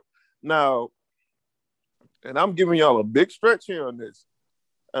support. Now, and I'm giving y'all a big stretch here on this,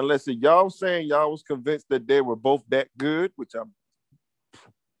 unless y'all saying y'all was convinced that they were both that good, which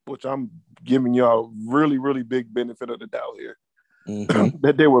I'm giving y'all really, really big benefit of the doubt here. Mm-hmm.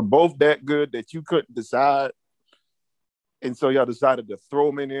 That they were both that good that you couldn't decide. And so y'all decided to throw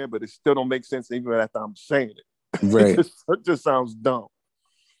them in there, but it still don't make sense even after I'm saying it. Right. It just sounds dumb.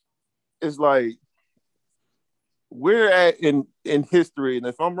 It's like we're at in history, and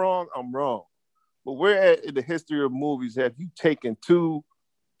if I'm wrong, I'm wrong. But we're at in the history of movies. Have you taken 2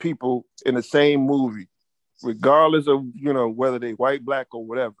 people in the same movie, regardless of whether they white, black, or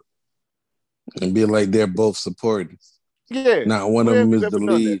whatever, and be like they're both supporting? Yeah, not one of them is the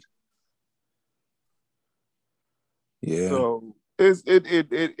lead. Yeah. So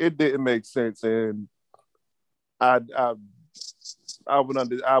it didn't make sense, and I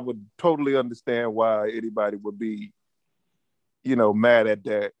would totally understand why anybody would be, mad at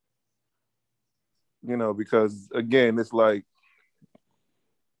that. Because again, it's like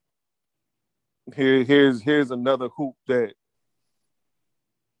here's another hoop that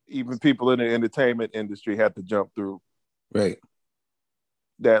even people in the entertainment industry have to jump through. Right.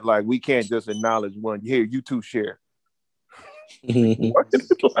 That like we can't just acknowledge one. Here, you 2 share. What?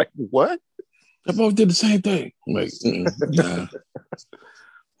 Like what? They both did the same thing. Like, nah.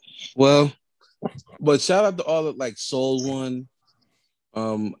 Well, but shout out to all of like Soul One.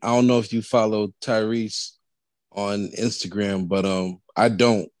 I don't know if you follow Tyrese on Instagram, but I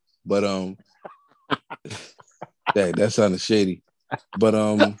don't. But that sounded shady. But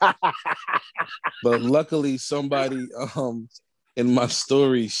luckily somebody in my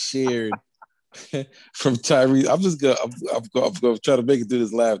story shared from Tyrese. I'm gonna try to make it through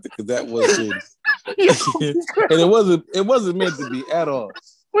this laugh because that was shady. And it wasn't meant to be at all.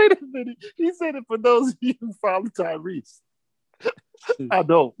 Wait a minute. He said it for those of you who follow Tyrese. I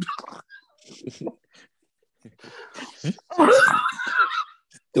don't.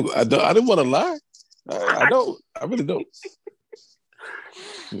 I didn't want to lie. I don't. I really don't.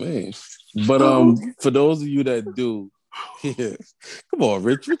 Man. But for those of you that do, yeah. Come on,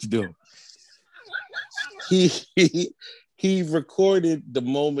 Rich. What you doing? He recorded the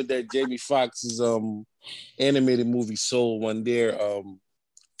moment that Jamie Foxx's animated movie Soul won their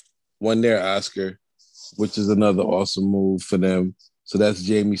Oscar, which is another awesome move for them. So that's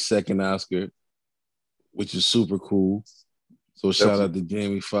Jamie's second Oscar, which is super cool. So shout out to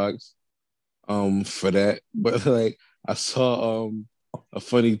Jamie Foxx for that. But like I saw a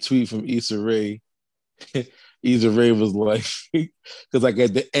funny tweet from Issa Rae. Issa Rae was like, because like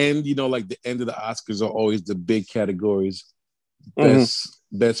at the end, like the end of the Oscars are always the big categories.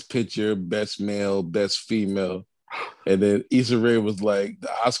 Best picture, best male, best female. And then Issa Rae was like, the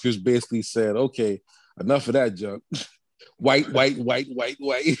Oscars basically said, okay, enough of that junk. White. Right.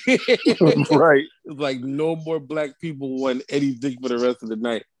 It's like no more black people won anything for the rest of the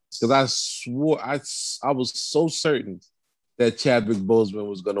night. Because I swore, I was so certain that Chadwick Boseman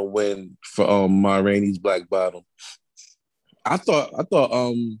was gonna win for Ma Rainey's Black Bottom. I thought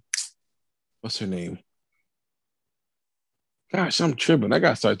what's her name? Gosh, I'm tripping. I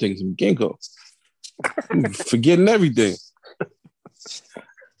gotta start taking some ginkgo. Forgetting everything.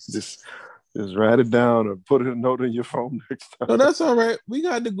 Just write it down or put a note in your phone next time. No, that's all right. We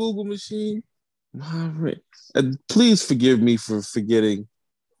got the Google machine. All right. And please forgive me for forgetting.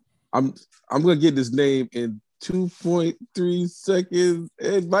 I'm gonna get this name in 2.3 seconds.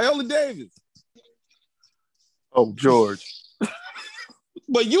 And Viola Davis. Oh, George.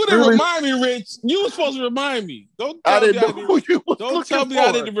 But you didn't remind me, Rich. You were supposed to remind me. Don't tell me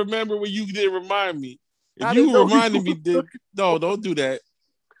I didn't remember when you didn't remind me. If you reminded me, no, don't do that.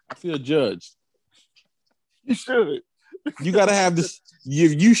 I feel judged. You should. You gotta have this.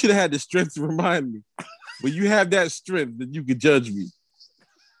 You should have had the strength to remind me. When you have that strength, then you can judge me.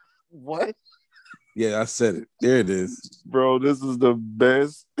 What? Yeah, I said it. There it is. Bro, this is the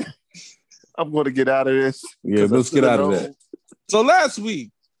best. I'm going to get out of this. Yeah, let's get out of that. So last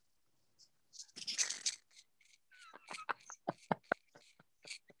week,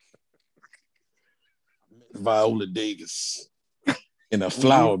 Viola Davis in a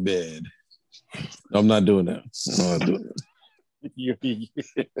flower bed. No, I'm not doing that. I'm not doing that.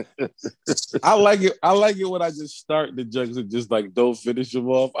 I like it. I like it when I just start the jokes and just like don't finish them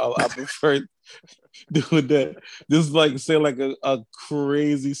off. I prefer doing that. Just like say like a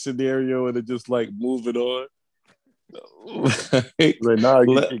crazy scenario and then just like move it on.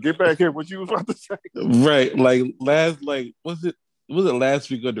 Get back here. What you was about to say? Right. Was it last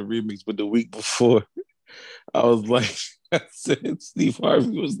week on the remix, but the week before, I was like, I said Steve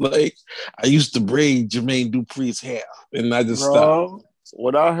Harvey was like, I used to braid Jermaine Dupri's hair, and I just stopped.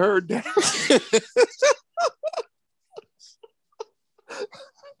 When I heard that,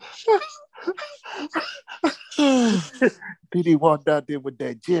 Diddy walked out there with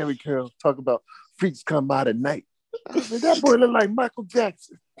that Jerry curl, talking about freaks come out at night. That boy look like Michael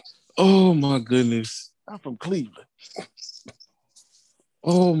Jackson. Oh my goodness! I'm from Cleveland.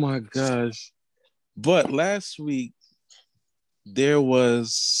 Oh my gosh! But last week, there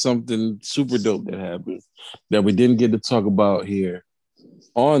was something super dope that happened that we didn't get to talk about here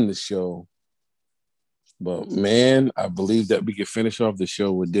on the show. But man, I believe that we can finish off the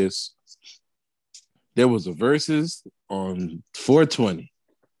show with this. There was a versus on 420.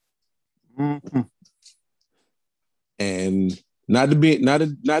 Mm-hmm. And not to get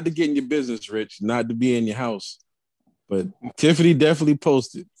in your business, Rich, not to be in your house, but Tiffany definitely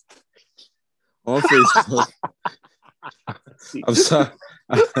posted on Facebook. I'm sorry.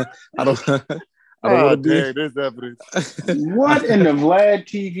 I don't want to be. There's evidence. What in the Vlad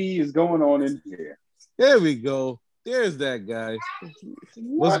TV is going on in here? There we go. There's that guy.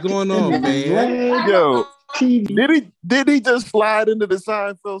 What's going on, man? Yo, TV. Did he just slide into the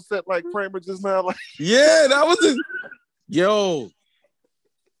Seinfeld set like Kramer just now? Like, yeah, that was it. Yo.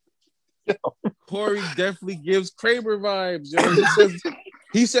 Corey definitely gives Kramer vibes. Yo.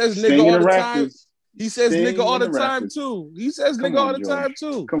 He says nigga all the time. He says nigga all the time too. He says nigga all the time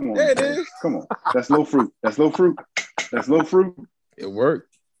too. Come on. There it is. Come on. That's low fruit. That's low fruit. That's low fruit. It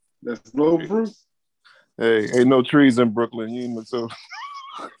worked. That's low fruit. Hey, ain't no trees in Brooklyn. You know, so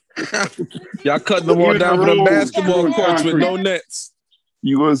y'all cutting them all down for the basketball courts with no nets.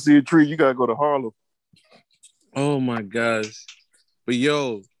 You want to see a tree, you gotta go to Harlem. Oh my gosh. But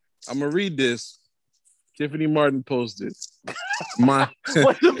yo, I'm gonna read this. Tiffany Martin posted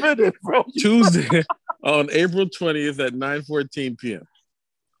wait a minute, bro. Tuesday on April 20th at 9:14 p.m.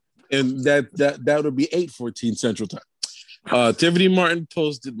 And that would be 8:14 Central Time. Tiffany Martin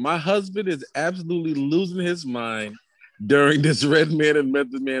posted, my husband is absolutely losing his mind during this Redman and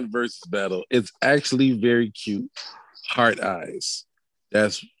Method Man versus battle. It's actually very cute. Heart eyes.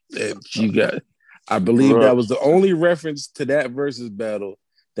 That's it. You got it. I believe that was the only reference to that versus battle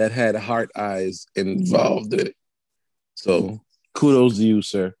that had heart eyes involved in it. So kudos to you,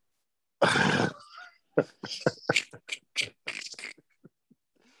 sir.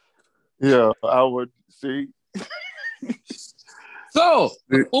 Yeah, I would see. So,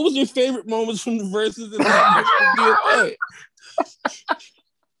 what was your favorite moments from the verses?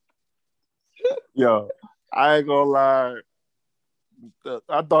 Yo, I ain't gonna lie.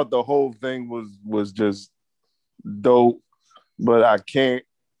 I thought the whole thing was just dope, but I can't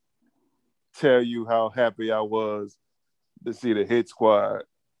tell you how happy I was to see the Hit Squad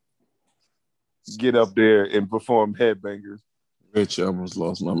get up there and perform Headbangers. Rich, I almost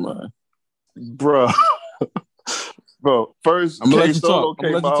lost my mind. Bro, first K Solo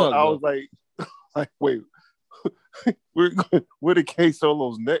came out, I was like, wait, where did K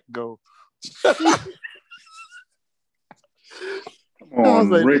Solo's neck go? Come on,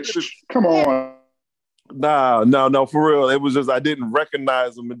 Rich. Come on. No, for real. It was just I didn't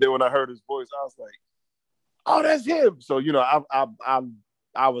recognize him, and then when I heard his voice, I was like, "Oh, that's him." So you know, I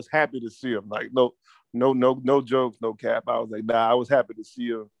I was happy to see him. Like no jokes, no cap. I was like, nah, I was happy to see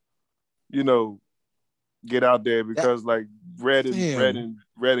him, get out there because like Red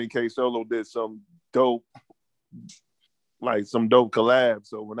and K Solo did some dope collab.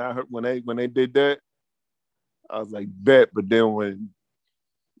 So when I heard when they did that, I was like, bet. But then when,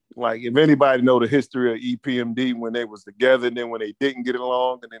 like, if anybody know the history of EPMD when they was together, and then when they didn't get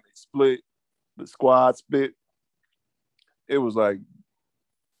along, and then they split, the squad split, it was like,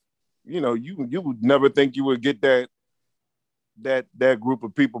 you would never think you would get that group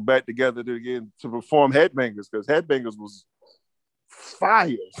of people back together to perform Headbangers, because Headbangers was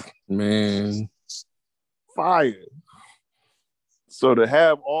fire. Man. Fire. So to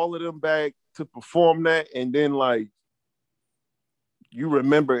have all of them back to perform that, and then like you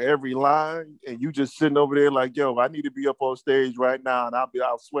remember every line, and you just sitting over there like, yo, I need to be up on stage right now, and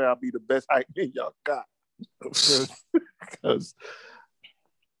I'll swear I'll be the best hype man y'all got. Because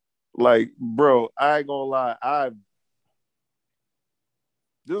like, bro, I ain't gonna lie,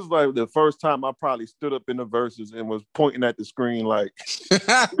 this is like the first time I probably stood up in the verses and was pointing at the screen like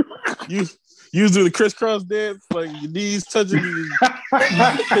you do the crisscross dance, like your knees touching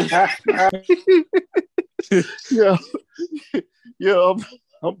yeah,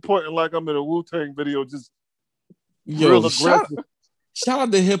 I'm pointing like I'm in a Wu-Tang video, just real aggressive. Shout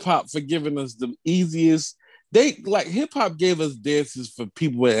out to hip hop for giving us the easiest. Hip hop gave us dances for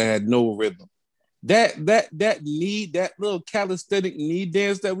people that had no rhythm. That little calisthenic knee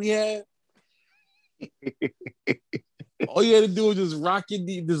dance that we had. All you had to do was just rock your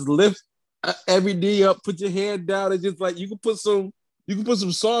knee, just lift every knee up, put your hand down, and just like you can put some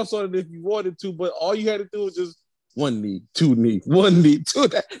sauce on it if you wanted to, but all you had to do was just one knee, two knee, one knee, two.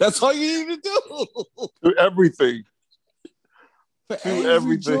 That's all you need to do. Do everything. For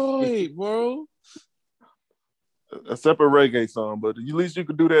every joy, bro. Except a reggae song, but at least you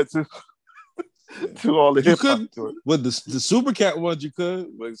could do that too. To all the hip hop. With the Super Cat ones, you could.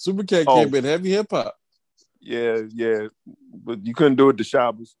 Like Super Cat came in heavy hip hop. Yeah, but you couldn't do it to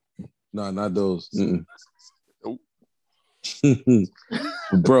Shabbos. No, not those. Nope.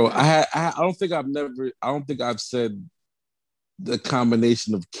 Bro, I don't think I've said the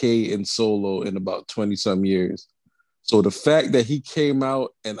combination of K and Solo in about 20 some years. So the fact that he came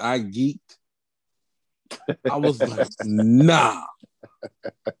out and I geeked, I was like, nah,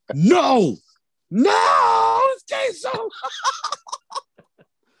 no, it's K Solo.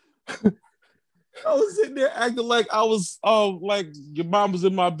 I was sitting there acting like I was, like Your Mom Was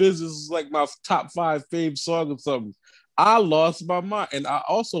in My Business was like my top 5 fave song or something. I lost my mind, and I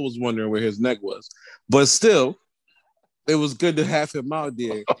also was wondering where his neck was. But still, it was good to have him out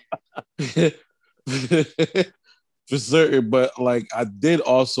there for certain. But like, I did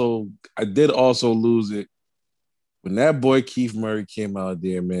also lose it when that boy Keith Murray came out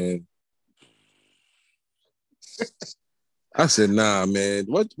there, man. I said, nah, man,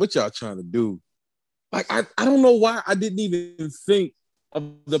 what y'all trying to do? Like, I don't know why I didn't even think of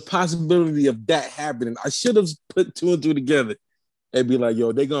the possibility of that happening. I should have put 2 and 2 together and be like,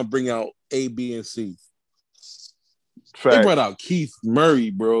 yo, they're going to bring out A, B, and C. Fact. They brought out Keith Murray,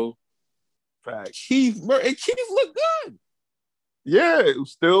 bro. Fact. Keith Murray. And Keith looked good. Yeah, it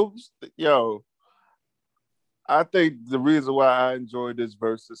was still, I think the reason why I enjoyed this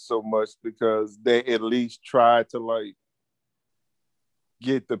versus so much because they at least tried to, like,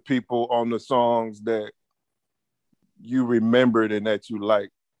 get the people on the songs that you remembered and that you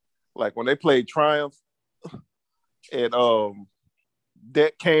liked. Like when they played Triumph and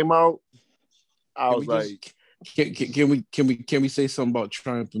that came out, I was like, can we say something about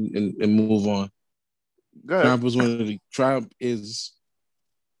Triumph and move on? Go ahead. Triumph is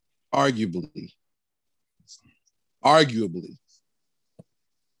arguably.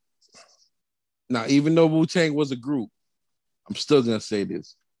 Now, even though Wu-Tang was a group, I'm still gonna say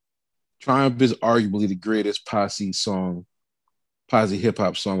this. Triumph is arguably the greatest posse hip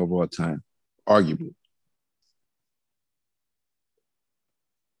hop song of all time. Arguably.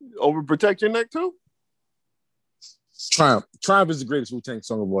 Over Protect Your Neck too? Triumph is the greatest Wu-Tang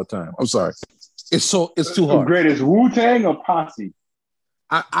song of all time. I'm sorry. It's too hard. The greatest Wu-Tang or posse?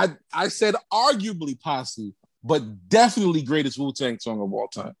 I said arguably posse, but definitely greatest Wu-Tang song of all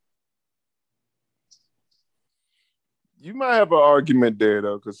time. You might have an argument there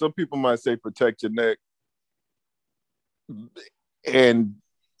though, because some people might say Protect Your Neck, and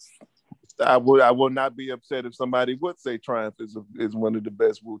I will not be upset if somebody would say Triumph is one of the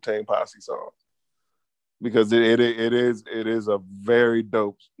best Wu-Tang posse songs, because it is a very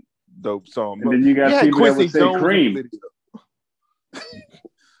dope song. And then you got people that would say Cream,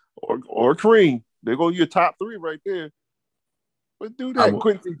 or Cream. There go your top 3 right there. But do that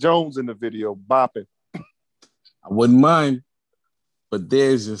Quincy Jones in the video, bopping. I wouldn't mind, but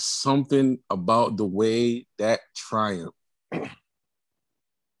there's just something about the way that triumph.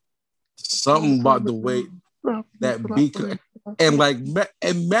 Something about the way that beat, and like,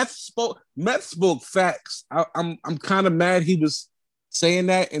 and Meth spoke facts. I'm kind of mad he was saying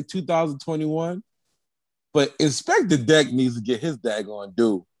that in 2021, but Inspector Deck needs to get his daggone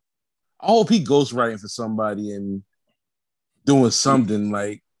due. I hope he ghostwriting for somebody and doing something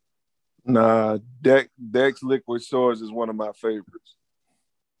like. Nah, Dex Liquid Swords is one of my favorites.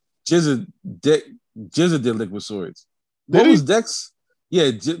 Jizza did Liquid Swords. What was Dex?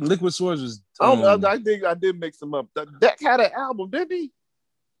 Yeah, Liquid Swords was. I think I did mix them up. Dex had an album, didn't he?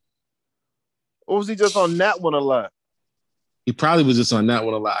 Or was he just on that one a lot? He probably was just on that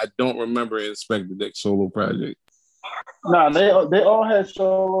one a lot. I don't remember Inspector Deck solo project. Nah, they all had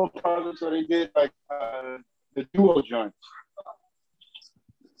solo projects, so they did like the duo joints.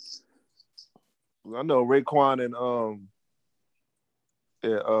 I know Raekwon and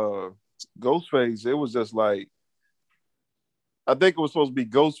Ghostface. It was just like, I think it was supposed to be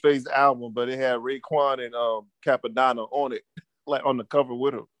Ghostface's album, but it had Raekwon and Capadonna on it, like on the cover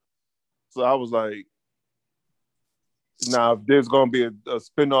with him. So I was like, now if there's gonna be a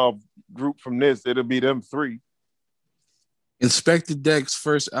spin-off group from this, it'll be them three. Inspector Deck's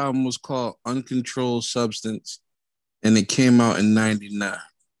first album was called Uncontrolled Substance, and it came out in '99.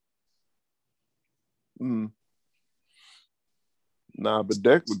 Nah, but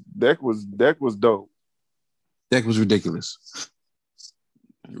Deck was dope. Deck was ridiculous.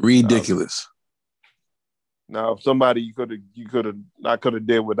 Ridiculous. Now, if somebody I could have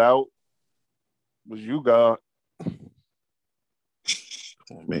did without was You God. Come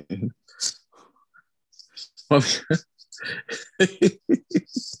on, man.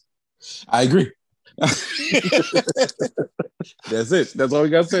 I agree. That's it. That's all we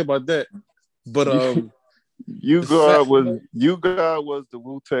gotta say about that. But You God was the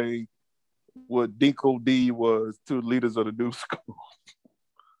Wu-Tang what Dinko D was to the leaders of the new school.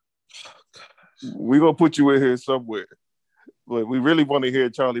 We're gonna put you in here somewhere. But we really want to hear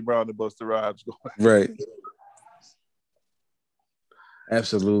Charlie Brown and Busta Rhymes go. Right.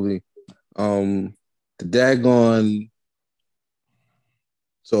 Absolutely. The daggone.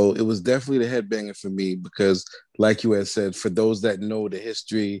 So it was definitely the headbanger for me because, like you had said, for those that know the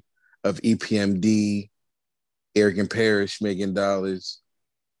history of EPMD, Eric and Parrish making dollars,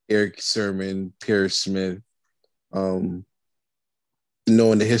 Eric Sermon, Parrish Smith, knowing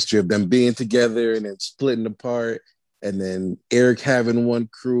the history of them being together and then splitting apart, and then Eric having one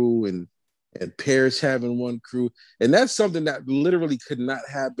crew and Parrish having one crew. And that's something that literally could not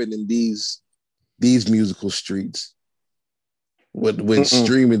happen in these musical streets. When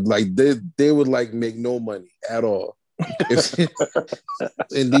streaming, like they would like make no money at all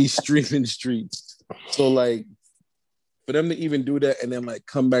in these streaming streets. So like for them to even do that and then like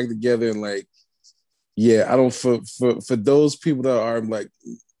come back together and like, yeah, I don't for those people that are like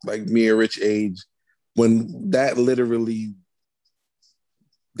me a rich age, when that literally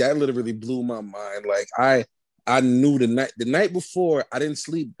blew my mind. Like I knew the night before I didn't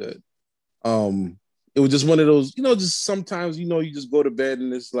sleep good. It was just one of those, just sometimes, you just go to bed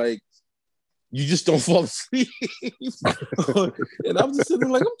and it's like, you just don't fall asleep. And I'm just sitting there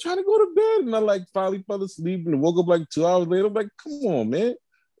like, I'm trying to go to bed. And I like finally fell asleep and woke up like 2 hours later. I'm like, come on, man.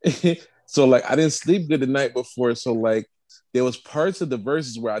 So like, I didn't sleep good the night before. So like, there was parts of the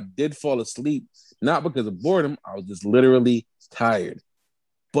verses where I did fall asleep, not because of boredom. I was just literally tired.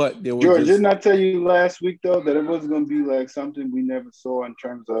 But there was George, didn't I tell you last week though, that it was going to be like something we never saw in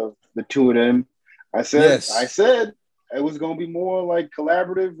terms of the two of them? I said it was going to be more like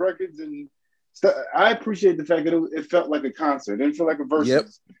collaborative records and stuff. I appreciate the fact that it felt like a concert. It didn't feel like a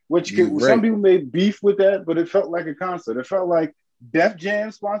versus, some people made beef with that, but it felt like a concert. It felt like Def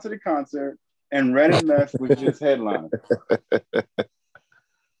Jam sponsored a concert and Red and Meth was just headlining.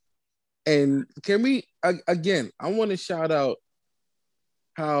 And can we again? I want to shout out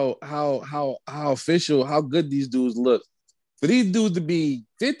how official, how good these dudes look. For these dudes to be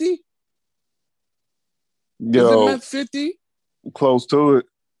 50. Yo, is it 50? Close to it.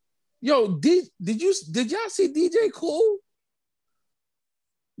 Yo, did y'all see DJ Kool?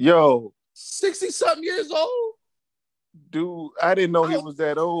 Yo, 60-something years old. Dude, I didn't know he was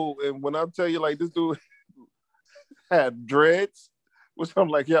that old. And when I tell you, like, this dude had dreads, which I'm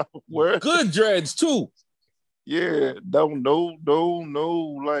like, yo, where? Good dreads too. Yeah, no,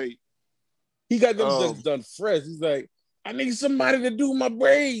 like he got them things done fresh. He's like, I need somebody to do my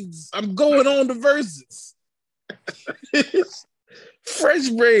braids. I'm going on the verses. Fresh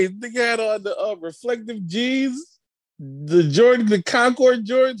braids. They had on the reflective jeans, the Concord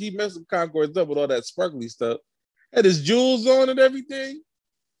George, he messed up Concords up with all that sparkly stuff. Had his jewels on and everything.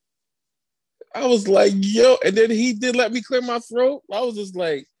 I was like, yo, and then he did let me clear my throat. I was just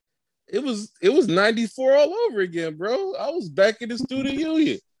like, it was 94 all over again, bro. I was back in the student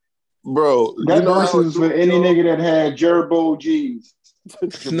union. Bro, that versus for any nigga that had Jerbo jeans.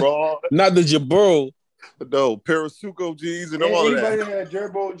 Not the Jabro. No, Parasuco jeans and all of that. Anybody that had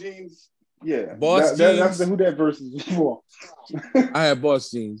Jerbo jeans, yeah. Boss jeans. That's who that versus was for. I had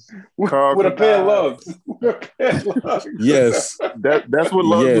boss jeans. with a pair of lugs. Yes. That's what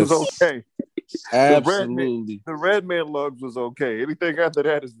lugs was okay. Absolutely. The red man lugs was okay. Anything after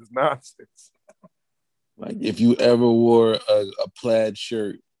that is just nonsense. Like if you ever wore a plaid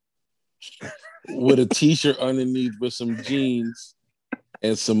shirt with a t-shirt underneath with some jeans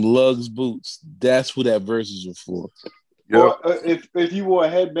and some lugs boots, that's who that versus was for. Yep. Or if you wore a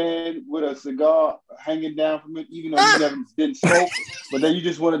headband with a cigar hanging down from it, even though you never didn't smoke, but then you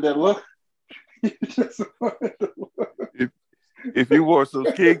just wanted that look. If you wore some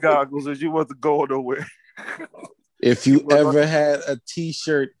ski goggles and you wasn't going nowhere. If you ever had a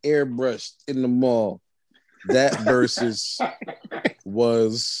t-shirt airbrushed in the mall, that versus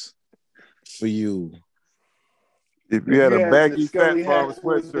was for you. If you had a baggy Fat Farm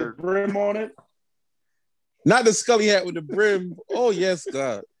sweatshirt, brim on it. Not the Scully hat with the brim. Oh yes,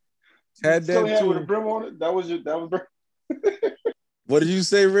 God. Had that Scully hat too. with a brim on it. That was What did you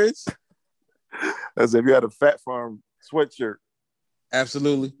say, Rich? As if you had a Fat Farm sweatshirt.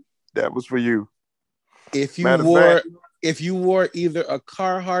 Absolutely. That was for you. If you wore either a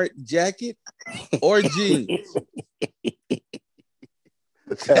Carhartt jacket or jeans,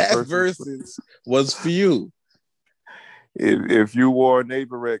 that versus was for you. If you wore an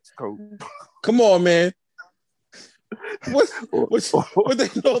Averex coat. Come on, man. What they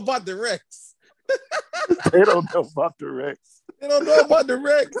know about the Rex? They don't know about the Rex. They don't know about the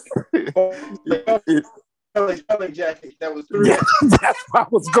Rex. Pelly jacket. That was 3. Yeah, that's why I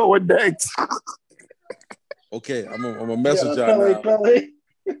was going next. Okay, I'm gonna mess with y'all now.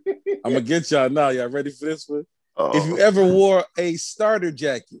 I'm gonna get y'all now. Y'all ready for this one? If you ever wore a starter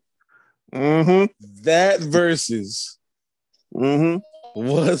jacket, that versus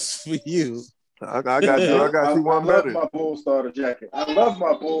was for you. I got you one better. I love my Bull starter jacket. I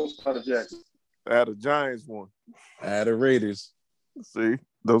had a Giants one. I had a Raiders. See,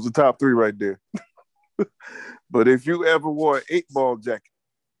 those are top 3 right there. But if you ever wore an 8-ball jacket,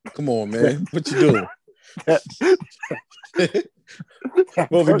 come on, man, what you doing?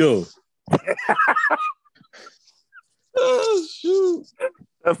 What we doing? Oh shoot!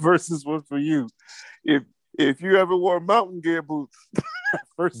 That versus was for you. If you ever wore mountain gear boots,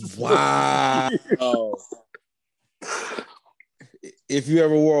 versus wow. If you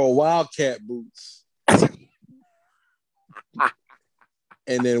ever wore a Wildcat boots,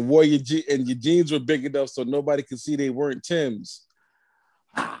 and then wore your jeans were big enough so nobody could see they weren't Timbs.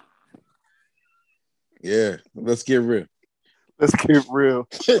 Yeah, let's get real.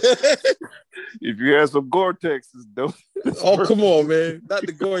 If you had some Gore-Texes, don't. Oh, come on, man. Not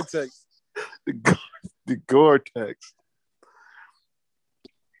the Gore-Tex. The Gore-Tex.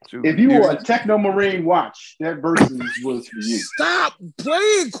 If you wore a Techno Marine watch, that versus was for you. Stop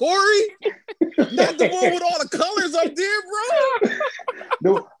playing, Corey. Not the one with all the colors up there,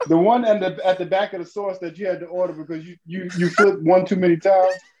 bro. The one at the back of the source that you had to order because you flipped one too many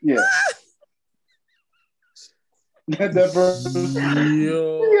times. Yeah. That versus.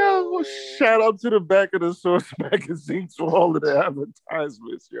 Yo, shout out to the back of the source magazines for all of the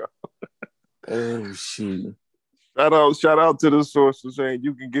advertisements, yo. Oh shoot. Shout out to the source for saying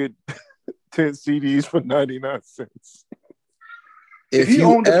you can get 10 CDs for 99 cents. If you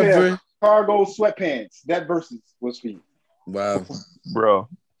owned a pair of cargo sweatpants, that versus was for you. Wow. Bro.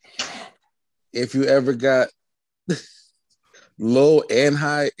 If you ever got low and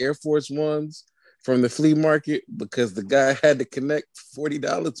high Air Force Ones from the flea market because the guy had to connect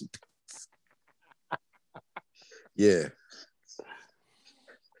 $40. Yeah.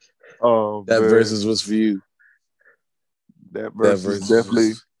 Oh, that versus was for you. That versus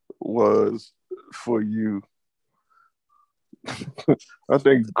definitely was for you. I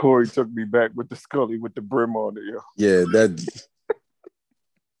think Corey took me back with the Scully with the brim on it, yo. Yeah, that.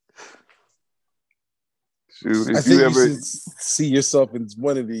 Shoot, I think you should see yourself in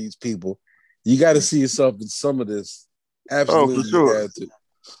one of these people. You got to see yourself in some of this. Absolutely, for sure. You got to.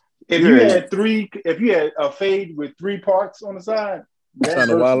 If you had a fade with 3 parts on the side, trying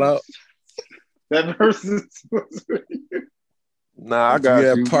to wild out. That versus. Nah, I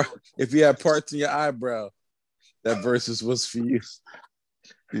got you. If you had parts in your eyebrow, that versus was for you.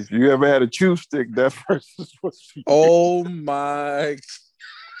 If you ever had a chew stick, that versus was. Oh my!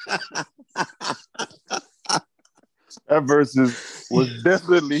 That versus was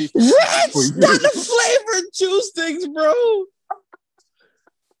definitely Rich, not the flavored chew sticks, bro.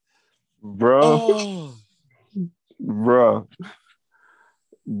 Bro, bro.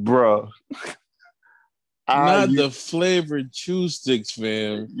 Not the flavored chew sticks,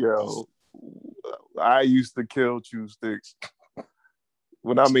 fam. Yo, I used to kill chew sticks.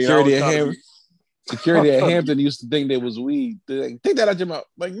 When I mean, security at Hampton used to think they was weed. They're like, take that out your mouth.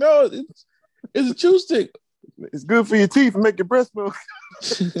 Like, no, it's a chew stick. It's good for your teeth and make your breast milk.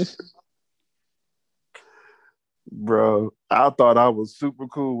 Bro, I thought I was super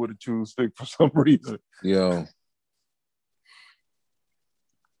cool with a chew stick for some reason. Yo.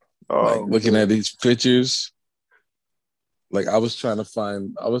 Like, looking at these pictures, like I was trying to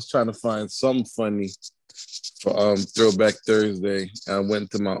find something funny for Throwback Thursday. I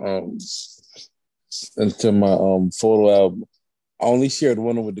went to my photo album. I only shared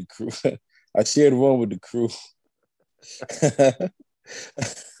one with the crew. I shared one with the crew.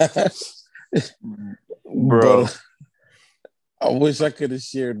 Bro, but, I wish I could have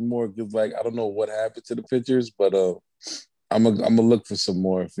shared more because, like, I don't know what happened to the pictures, but I'm gonna look for some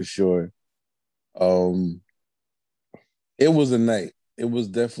more for sure. It was a night. It was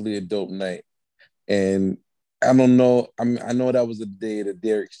definitely a dope night, and I don't know. I know that was the day the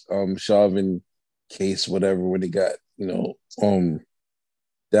Derek Chauvin case, whatever, when it got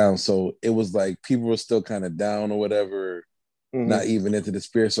down. So it was like people were still kind of down or whatever, not even into the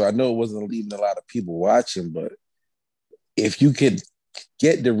spirit. So I know it wasn't leaving a lot of people watching, but if you could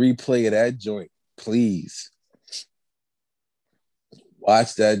get the replay of that joint, please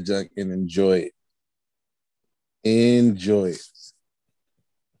watch that junk and enjoy it. Enjoy it.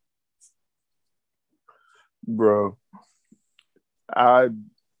 Bro,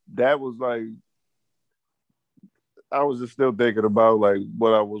 that was like, I was just still thinking about like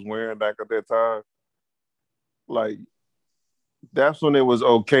what I was wearing back at that time. Like, that's when it was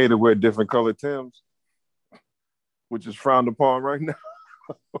okay to wear different colored Timbs, which is frowned upon right now.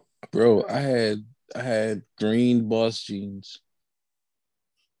 Bro, I had green Boss jeans.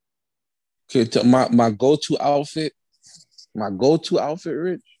 Okay, my go-to outfit,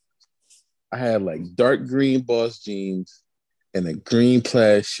 Rich, I had like dark green Boss jeans and a green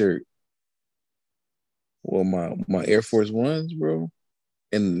plaid shirt. Well, my Air Force Ones, bro,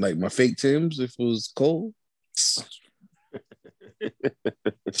 and like my fake Timbs if it was cold.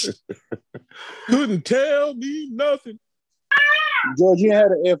 Couldn't tell me nothing. George, you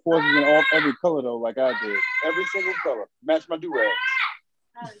had an Air Forces in every color though, like I did. Every single color. Match my do-rags.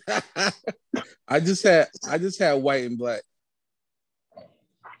 I just had white and black.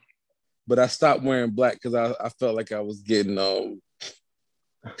 But I stopped wearing black because I felt like I was getting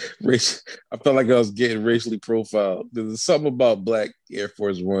I felt like I was getting racially profiled. There's something about black Air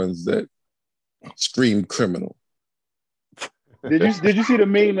Force Ones that scream criminal. Did you see the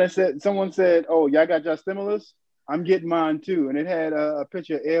meme that said someone said, "Oh, y'all got your stimulus? I'm getting mine too," and it had a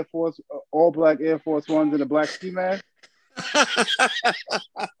picture of Air Force, all black Air Force Ones and a black ski mask.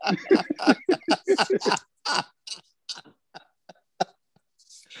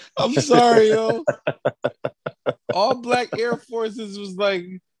 I'm sorry, yo. All black Air Forces was like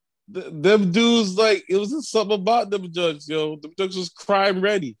them dudes. Like it was something about them jugs, yo. Them jugs was crime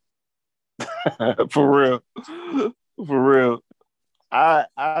ready. For real. I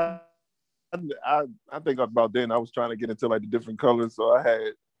think about then I was trying to get into like the different colors. So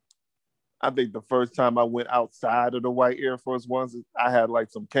I think the first time I went outside of the white Air Force Ones, I had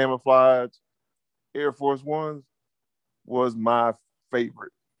like some camouflage Air Force Ones was my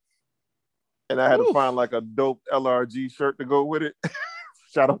favorite. And I had to find like a dope LRG shirt to go with it.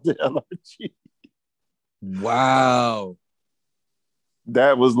 Shout out to LRG. Wow.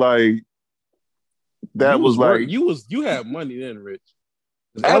 That was like you had money then, Rich.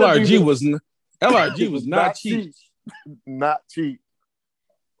 LRG was not cheap. Not cheap.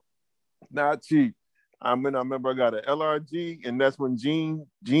 Not cheap. I remember I got an LRG, and that's when jean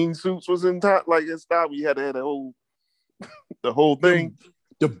suits was in style. We had to have the whole thing.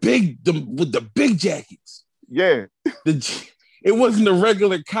 With the big jackets. Yeah. It wasn't a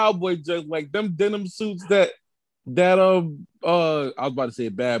regular cowboy jacket like them denim suits that I was about to say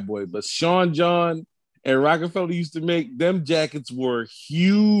Bad Boy, but Sean John and Rockefeller used to make. Them jackets were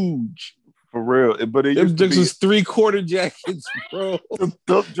huge. For real. But it them was 3/4 jackets, bro.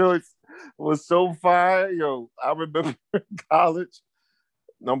 Those joints was so fire. Yo, I remember in college.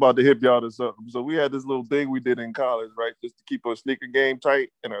 I'm about to hip y'all to something. So we had this little thing we did in college, right? Just to keep our sneaker game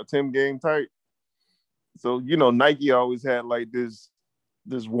tight and our Tim game tight. So, Nike always had like this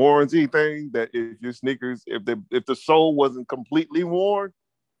this warranty thing that if your sneakers, if the sole wasn't completely worn,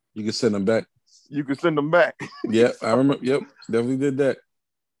 you can send them back. You can send them back. Yep, I remember. Yep, definitely did that.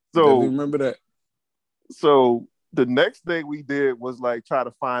 So definitely remember that. So the next thing we did was like try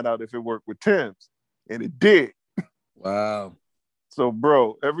to find out if it worked with Tim's, and it did. Wow. So,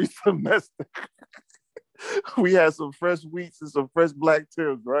 bro, every semester we had some fresh wheats and some fresh black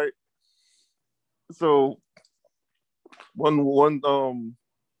Tim's, right? So one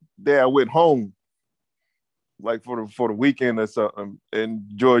day I went home, like for the weekend or something. And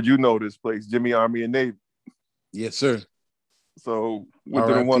George, you know this place, Jimmy Army and Navy. Yes, sir. So went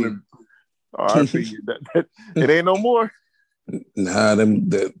to the one in RIP. It ain't no more. Nah,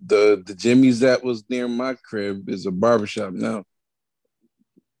 the Jimmy's that was near my crib is a barbershop now.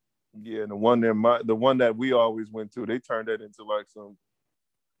 Yeah, the one that we always went to, they turned that into like some,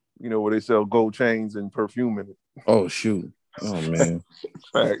 where they sell gold chains and perfume in it. Oh shoot! Oh man.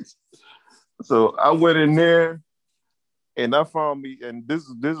 Facts. So I went in there, and I found me, and this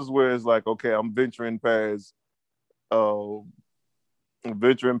is where it's like, okay, I'm venturing past Sean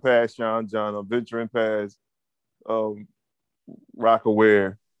John. I'm venturing past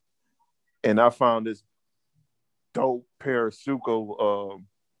Rockaware, and I found this dope pair of Suco.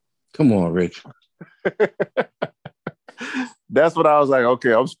 Come on, Rich. That's what I was like.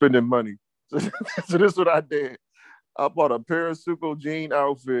 Okay, I'm spending money. So this is what I did. I bought a pair of Suco jean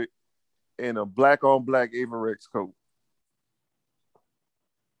outfit and a black on black Averex coat.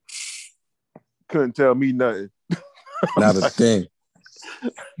 Couldn't tell me nothing. Not a thing.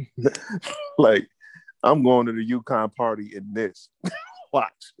 Like, I'm going to the UConn party in this.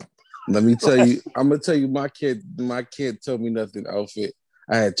 Watch. Let me tell you, I'm gonna tell you my kid told me nothing outfit.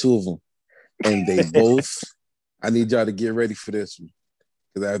 I had two of them. And they both, I need y'all to get ready for this one.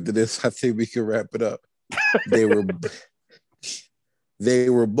 Because after this, I think we can wrap it up. They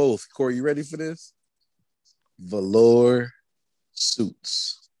were both. Corey, you ready for this? Velour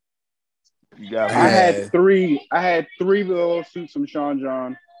suits. I had three velour suits from Sean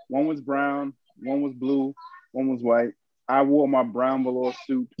John. One was brown, one was blue, one was white. I wore my brown velour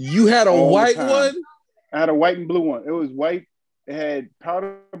suit. You had a white one? I had a white and blue one. It was white. It had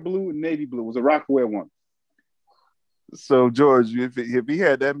powder blue and navy blue. It was a Rockaware one. So, George, if he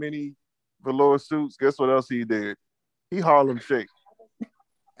had that many velour suits, guess what else he did? He Harlem Shake.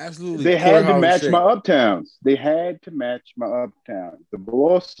 Absolutely. They had to match my Uptowns. They had to match my Uptowns. The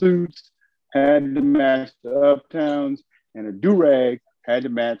velour suits had to match the Uptowns, and a do-rag had to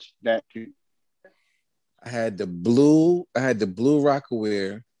match that too. I had the blue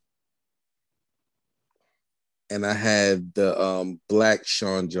Rockaware, and I had the black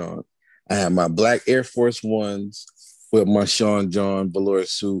Sean John. I had my black Air Force Ones with my Sean John velour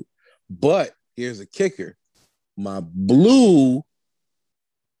suit. But here's a kicker. My blue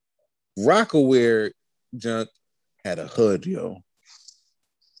Rockaware junk had a hood, yo.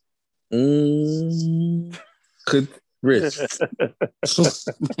 Could Rich.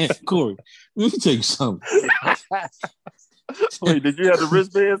 Man, Corey, let me tell you something. Wait, did you have the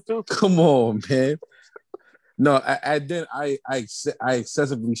wristbands too? Come on, man. No, I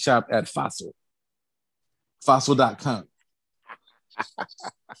excessively shopped at Fossil. Fossil.com.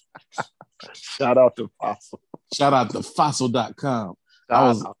 Shout out to Fossil. Shout out to Fossil.com.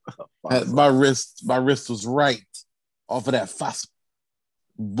 My wrist was right off of that Fossil.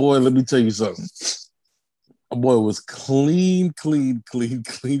 Boy, let me tell you something. My boy was clean in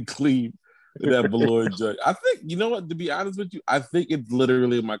that velour jug. I think, you know what, to be honest with you, I think it's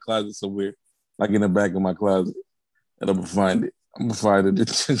literally in my closet somewhere, like in the back of my closet, and I'm gonna find it.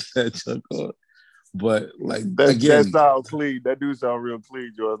 That junk on. But like that sounds clean. That do sound real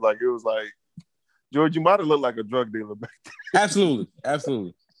clean, George. Like it was like, George, you might have looked like a drug dealer back then. Absolutely.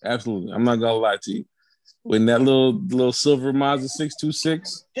 I'm not gonna lie to you. When that little silver Mazda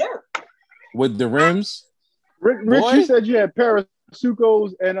 626 with the rims. Rich, you said you had a pair of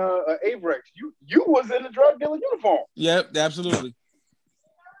Sucos and Averex. You was in a drug dealer uniform. Yep, absolutely.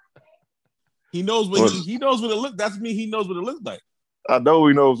 He knows what he knows what it looks. That's me. He knows what it looks like. I know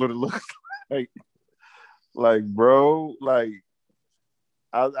he knows what it looks like. Like, bro, like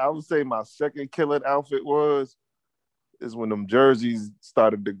I would say my second killing outfit is when them jerseys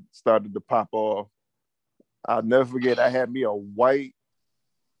started to pop off. I'll never forget. I had me a white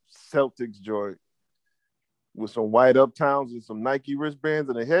Celtics joint with some white Uptowns and some Nike wristbands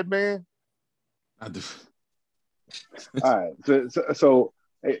and a headband. All right, so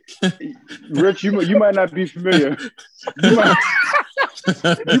hey, Rich, you might not be familiar. You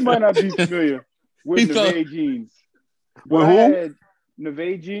might not be familiar with Neve jeans. But I had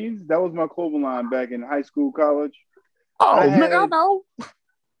Neve jeans. That was my clothing line back in high school, college. I know.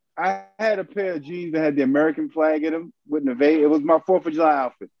 I had a pair of jeans that had the American flag in them with Neve. It was my 4th of July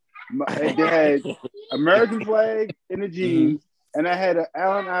outfit. They had American flag in the jeans, and I had an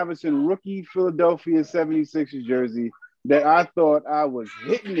Allen Iverson rookie Philadelphia 76ers jersey that I thought I was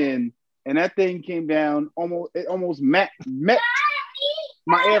hitting in, and that thing came down almost met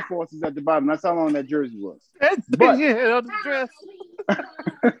my Air Forces at the bottom. That's how long that jersey was. But you hit on the dress.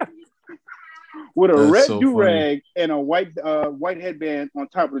 With a red do-rag and a white headband on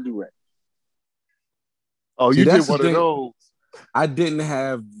top of the do-rag. Oh, you did one of those. I didn't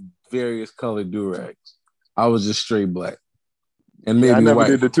have various colored do-rags. I was just straight black. And maybe I never white.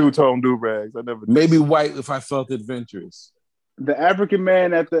 did the two-tone do-rags. I never did. Maybe white if I felt adventurous. The African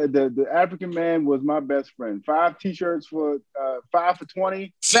man the African man was my best friend. 5 t-shirts for 5 for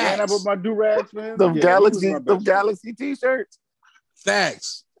 20. Facts. And I put my do-rags for him. Them Galaxy t-shirts.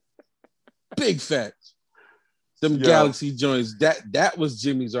 Facts. Big facts. Them Galaxy joints. That was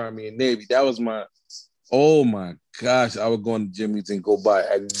Jimmy's Army and Navy. That was my. Oh my gosh! I would go into Jimmy's and go buy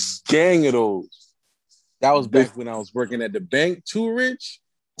a gang of those. That was back when I was working at the bank too, Rich.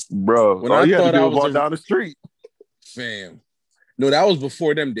 Bro, when I thought I was walk down the street. Fam. No, that was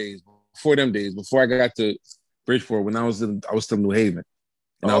before them days. Before I got to Bridgeport, when I was still in New Haven,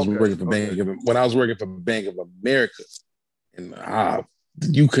 and I was working for Bank of America, and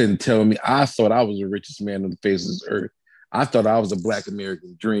you couldn't tell me. I thought I was the richest man on the face of this earth. I thought I was a Black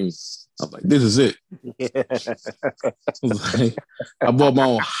American dream. I was like, this is it. I bought my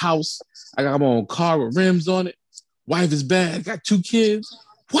own house. I got my own car with rims on it. Wife is bad. Got 2 kids.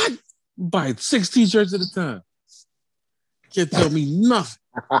 What? Buy 6 t-shirts at a time. Can't tell me nothing.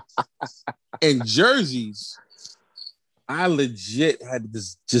 And jerseys, I legit had to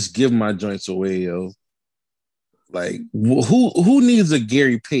just give my joints away, yo. Like, who needs a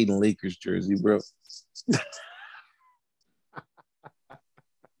Gary Payton Lakers jersey, bro?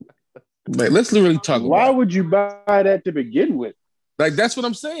 Like, let's literally talk. Why would you buy that to begin with? Like, that's what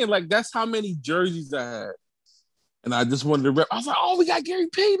I'm saying. Like, that's how many jerseys I had, and I just wanted to rep. I was like, oh, we got Gary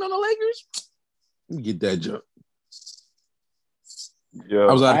Payton on the Lakers. Let me get that jump. Yeah,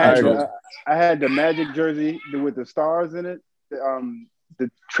 I had the Magic jersey with the stars in it. The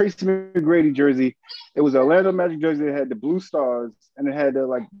Tracy McGrady jersey. It was an Orlando Magic jersey that had the blue stars and it had the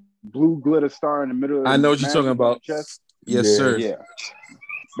like blue glitter star in the middle. I know what you're talking about. Chest. Yes, sir. Yeah,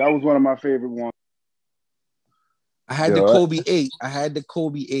 that was one of my favorite ones. I had the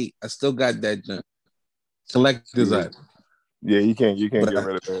Kobe 8. I still got that junk. Collector's item. Yeah, you can't get rid of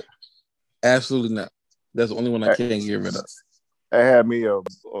that. Absolutely not. That's the only one I can't get rid of. I had me a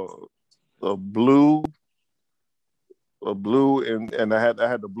blue, and I had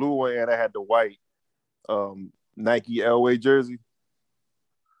the blue one and I had the white Nike Elway jersey,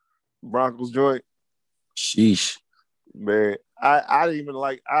 Broncos joint. Sheesh, man, I didn't even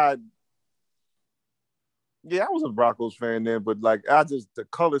like I was a Broncos fan then, but like the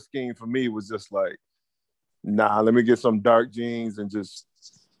color scheme for me was just like, nah, let me get some dark jeans and just.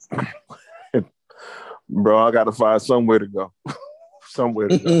 Bro, I gotta find somewhere to go.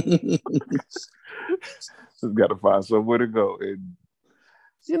 Just gotta find somewhere to go. And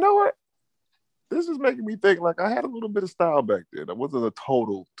you know what? This is making me think like I had a little bit of style back then. I wasn't a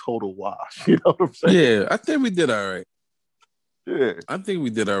total wash. You know what I'm saying? Yeah, I think we did all right. Yeah. I think we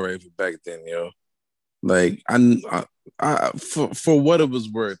did all right for back then, yo. Like I for what it was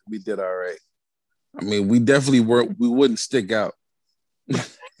worth, we did all right. I mean, we definitely we wouldn't stick out.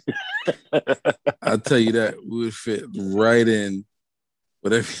 I'll tell you that. We would fit right in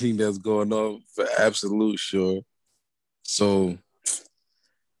with everything that's going on for absolute sure. So,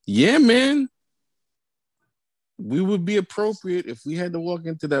 yeah, man. We would be appropriate if we had to walk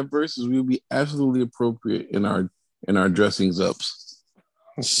into that versus. We would be absolutely appropriate in our dressings ups.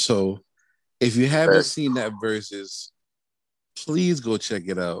 So, if you haven't seen that versus, please go check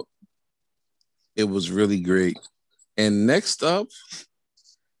it out. It was really great. And next up,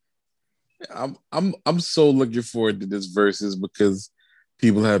 I'm so looking forward to this versus because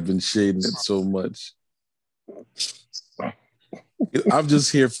people have been shading it so much. I'm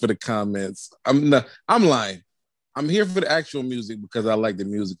just here for the comments. I'm lying. I'm here for the actual music because I like the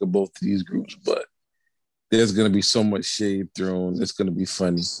music of both of these groups, but there's gonna be so much shade thrown. It's gonna be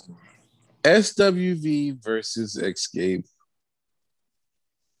funny. SWV versus Xscape.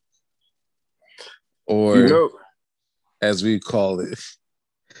 Or as we call it.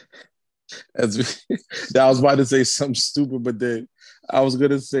 I was about to say something stupid, but then I was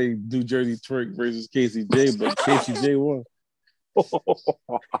gonna say New Jersey Twerk versus KCJ, but KCJ won.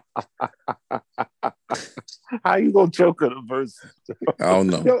 How you gonna choke on the verse? I don't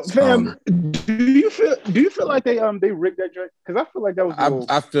know. Yo, fam, do you feel like they rigged that joint? Because I feel like that was.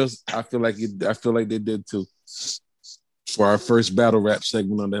 I feel like they did too. For our first battle rap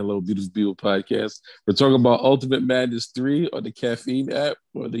segment on the Hello Beautiful People podcast, we're talking about Ultimate Madness 3 or the Caffeine app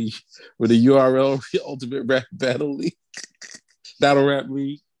or the URL Ultimate Rap Battle League, Battle Rap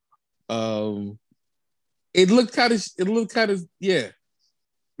League. It looked kind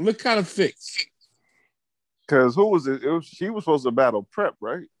of fixed. Because who was it? She was supposed to battle Prep,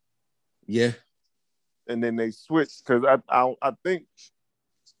 right? Yeah. And then they switched because I think.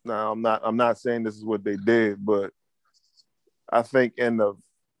 Now I'm not saying this is what they did, but I think if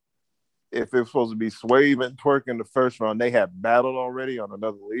it was supposed to be Swave and Twerk in the first round, they had battled already on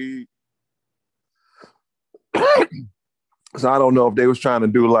another league. So I don't know if they was trying to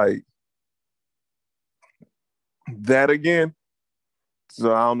do like that again.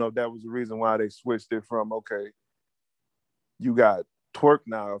 So I don't know if that was the reason why they switched it from, okay, you got Twerk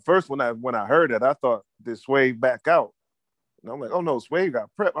now. First, when I heard it, I thought, did Swave back out? And I'm like, oh no, Swave got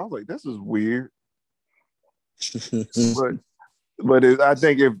Prep. I was like, this is weird. But I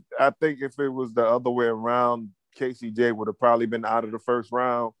think if it was the other way around, KCJ would have probably been out of the first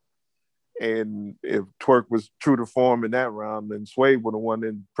round. And if Twerk was true to form in that round, then Swave would have won,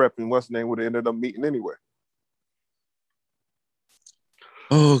 and Prep and what's name would have ended up meeting anyway.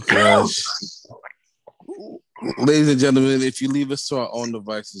 Oh gosh. Ladies and gentlemen, if you leave us to our own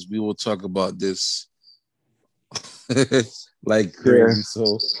devices, we will talk about this like crazy. Yeah.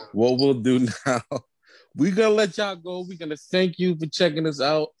 So what we'll do now, we're gonna let y'all go. We're gonna thank you for checking us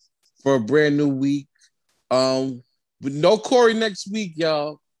out for a brand new week. With no Corey next week,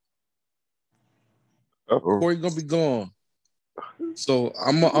 y'all. Corey gonna be gone. So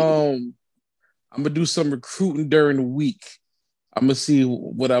I'm gonna do some recruiting during the week. I'm gonna see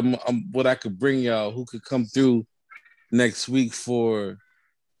what I could bring y'all who could come through next week for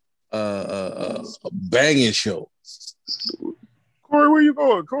a banging show. Corey, where you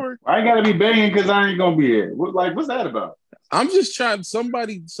going, Corey? I ain't gotta be banging because I ain't gonna be here. What's that about? I'm just trying.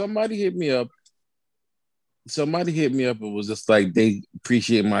 Somebody hit me up. Somebody hit me up and was just like they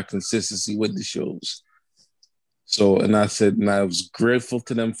appreciate my consistency with the shows. So, and I said, and I was grateful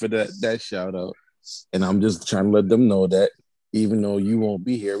to them for that shout out. And I'm just trying to let them know that even though you won't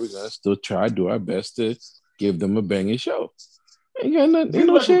be here, we're gonna still try to do our best to give them a banging show. Ain't got nothing. Good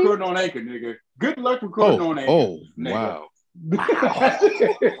luck recording on Anchor, nigga. Good luck recording on Anchor. Oh, nigga. Wow.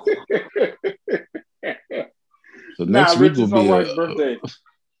 So next week will be my wife's birthday.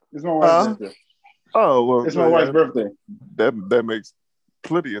 It's my wife's birthday. Oh well, it's my wife's birthday. That makes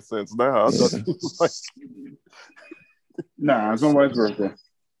plenty of sense now. I thought it was like, nah, it's my wife's birthday.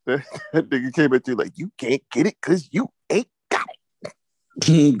 That nigga came at you like, you can't get it because you ain't got it.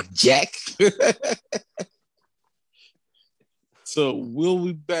 Jack. So we'll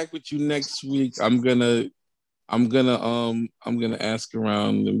be back with you next week. I'm gonna ask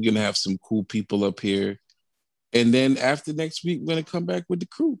around. I'm gonna have some cool people up here. And then after next week, we're gonna come back with the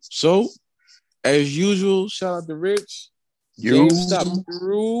crew. So as usual, shout out to Rich. James stopped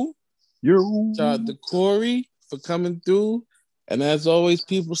through. Shout out to Corey for coming through. And as always,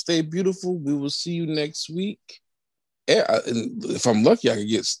 people stay beautiful. We will see you next week. And if I'm lucky, I can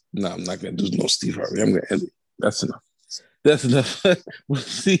get. No, I'm not going to do no Steve Harvey. I'm going to end it. That's enough. We'll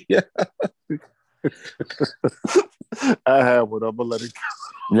see ya. I have one. I'm going to let it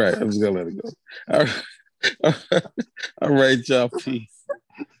go. Right. I'm just going to let it go. All right, y'all. Peace.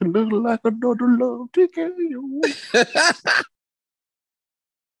 Look like another love to carry you.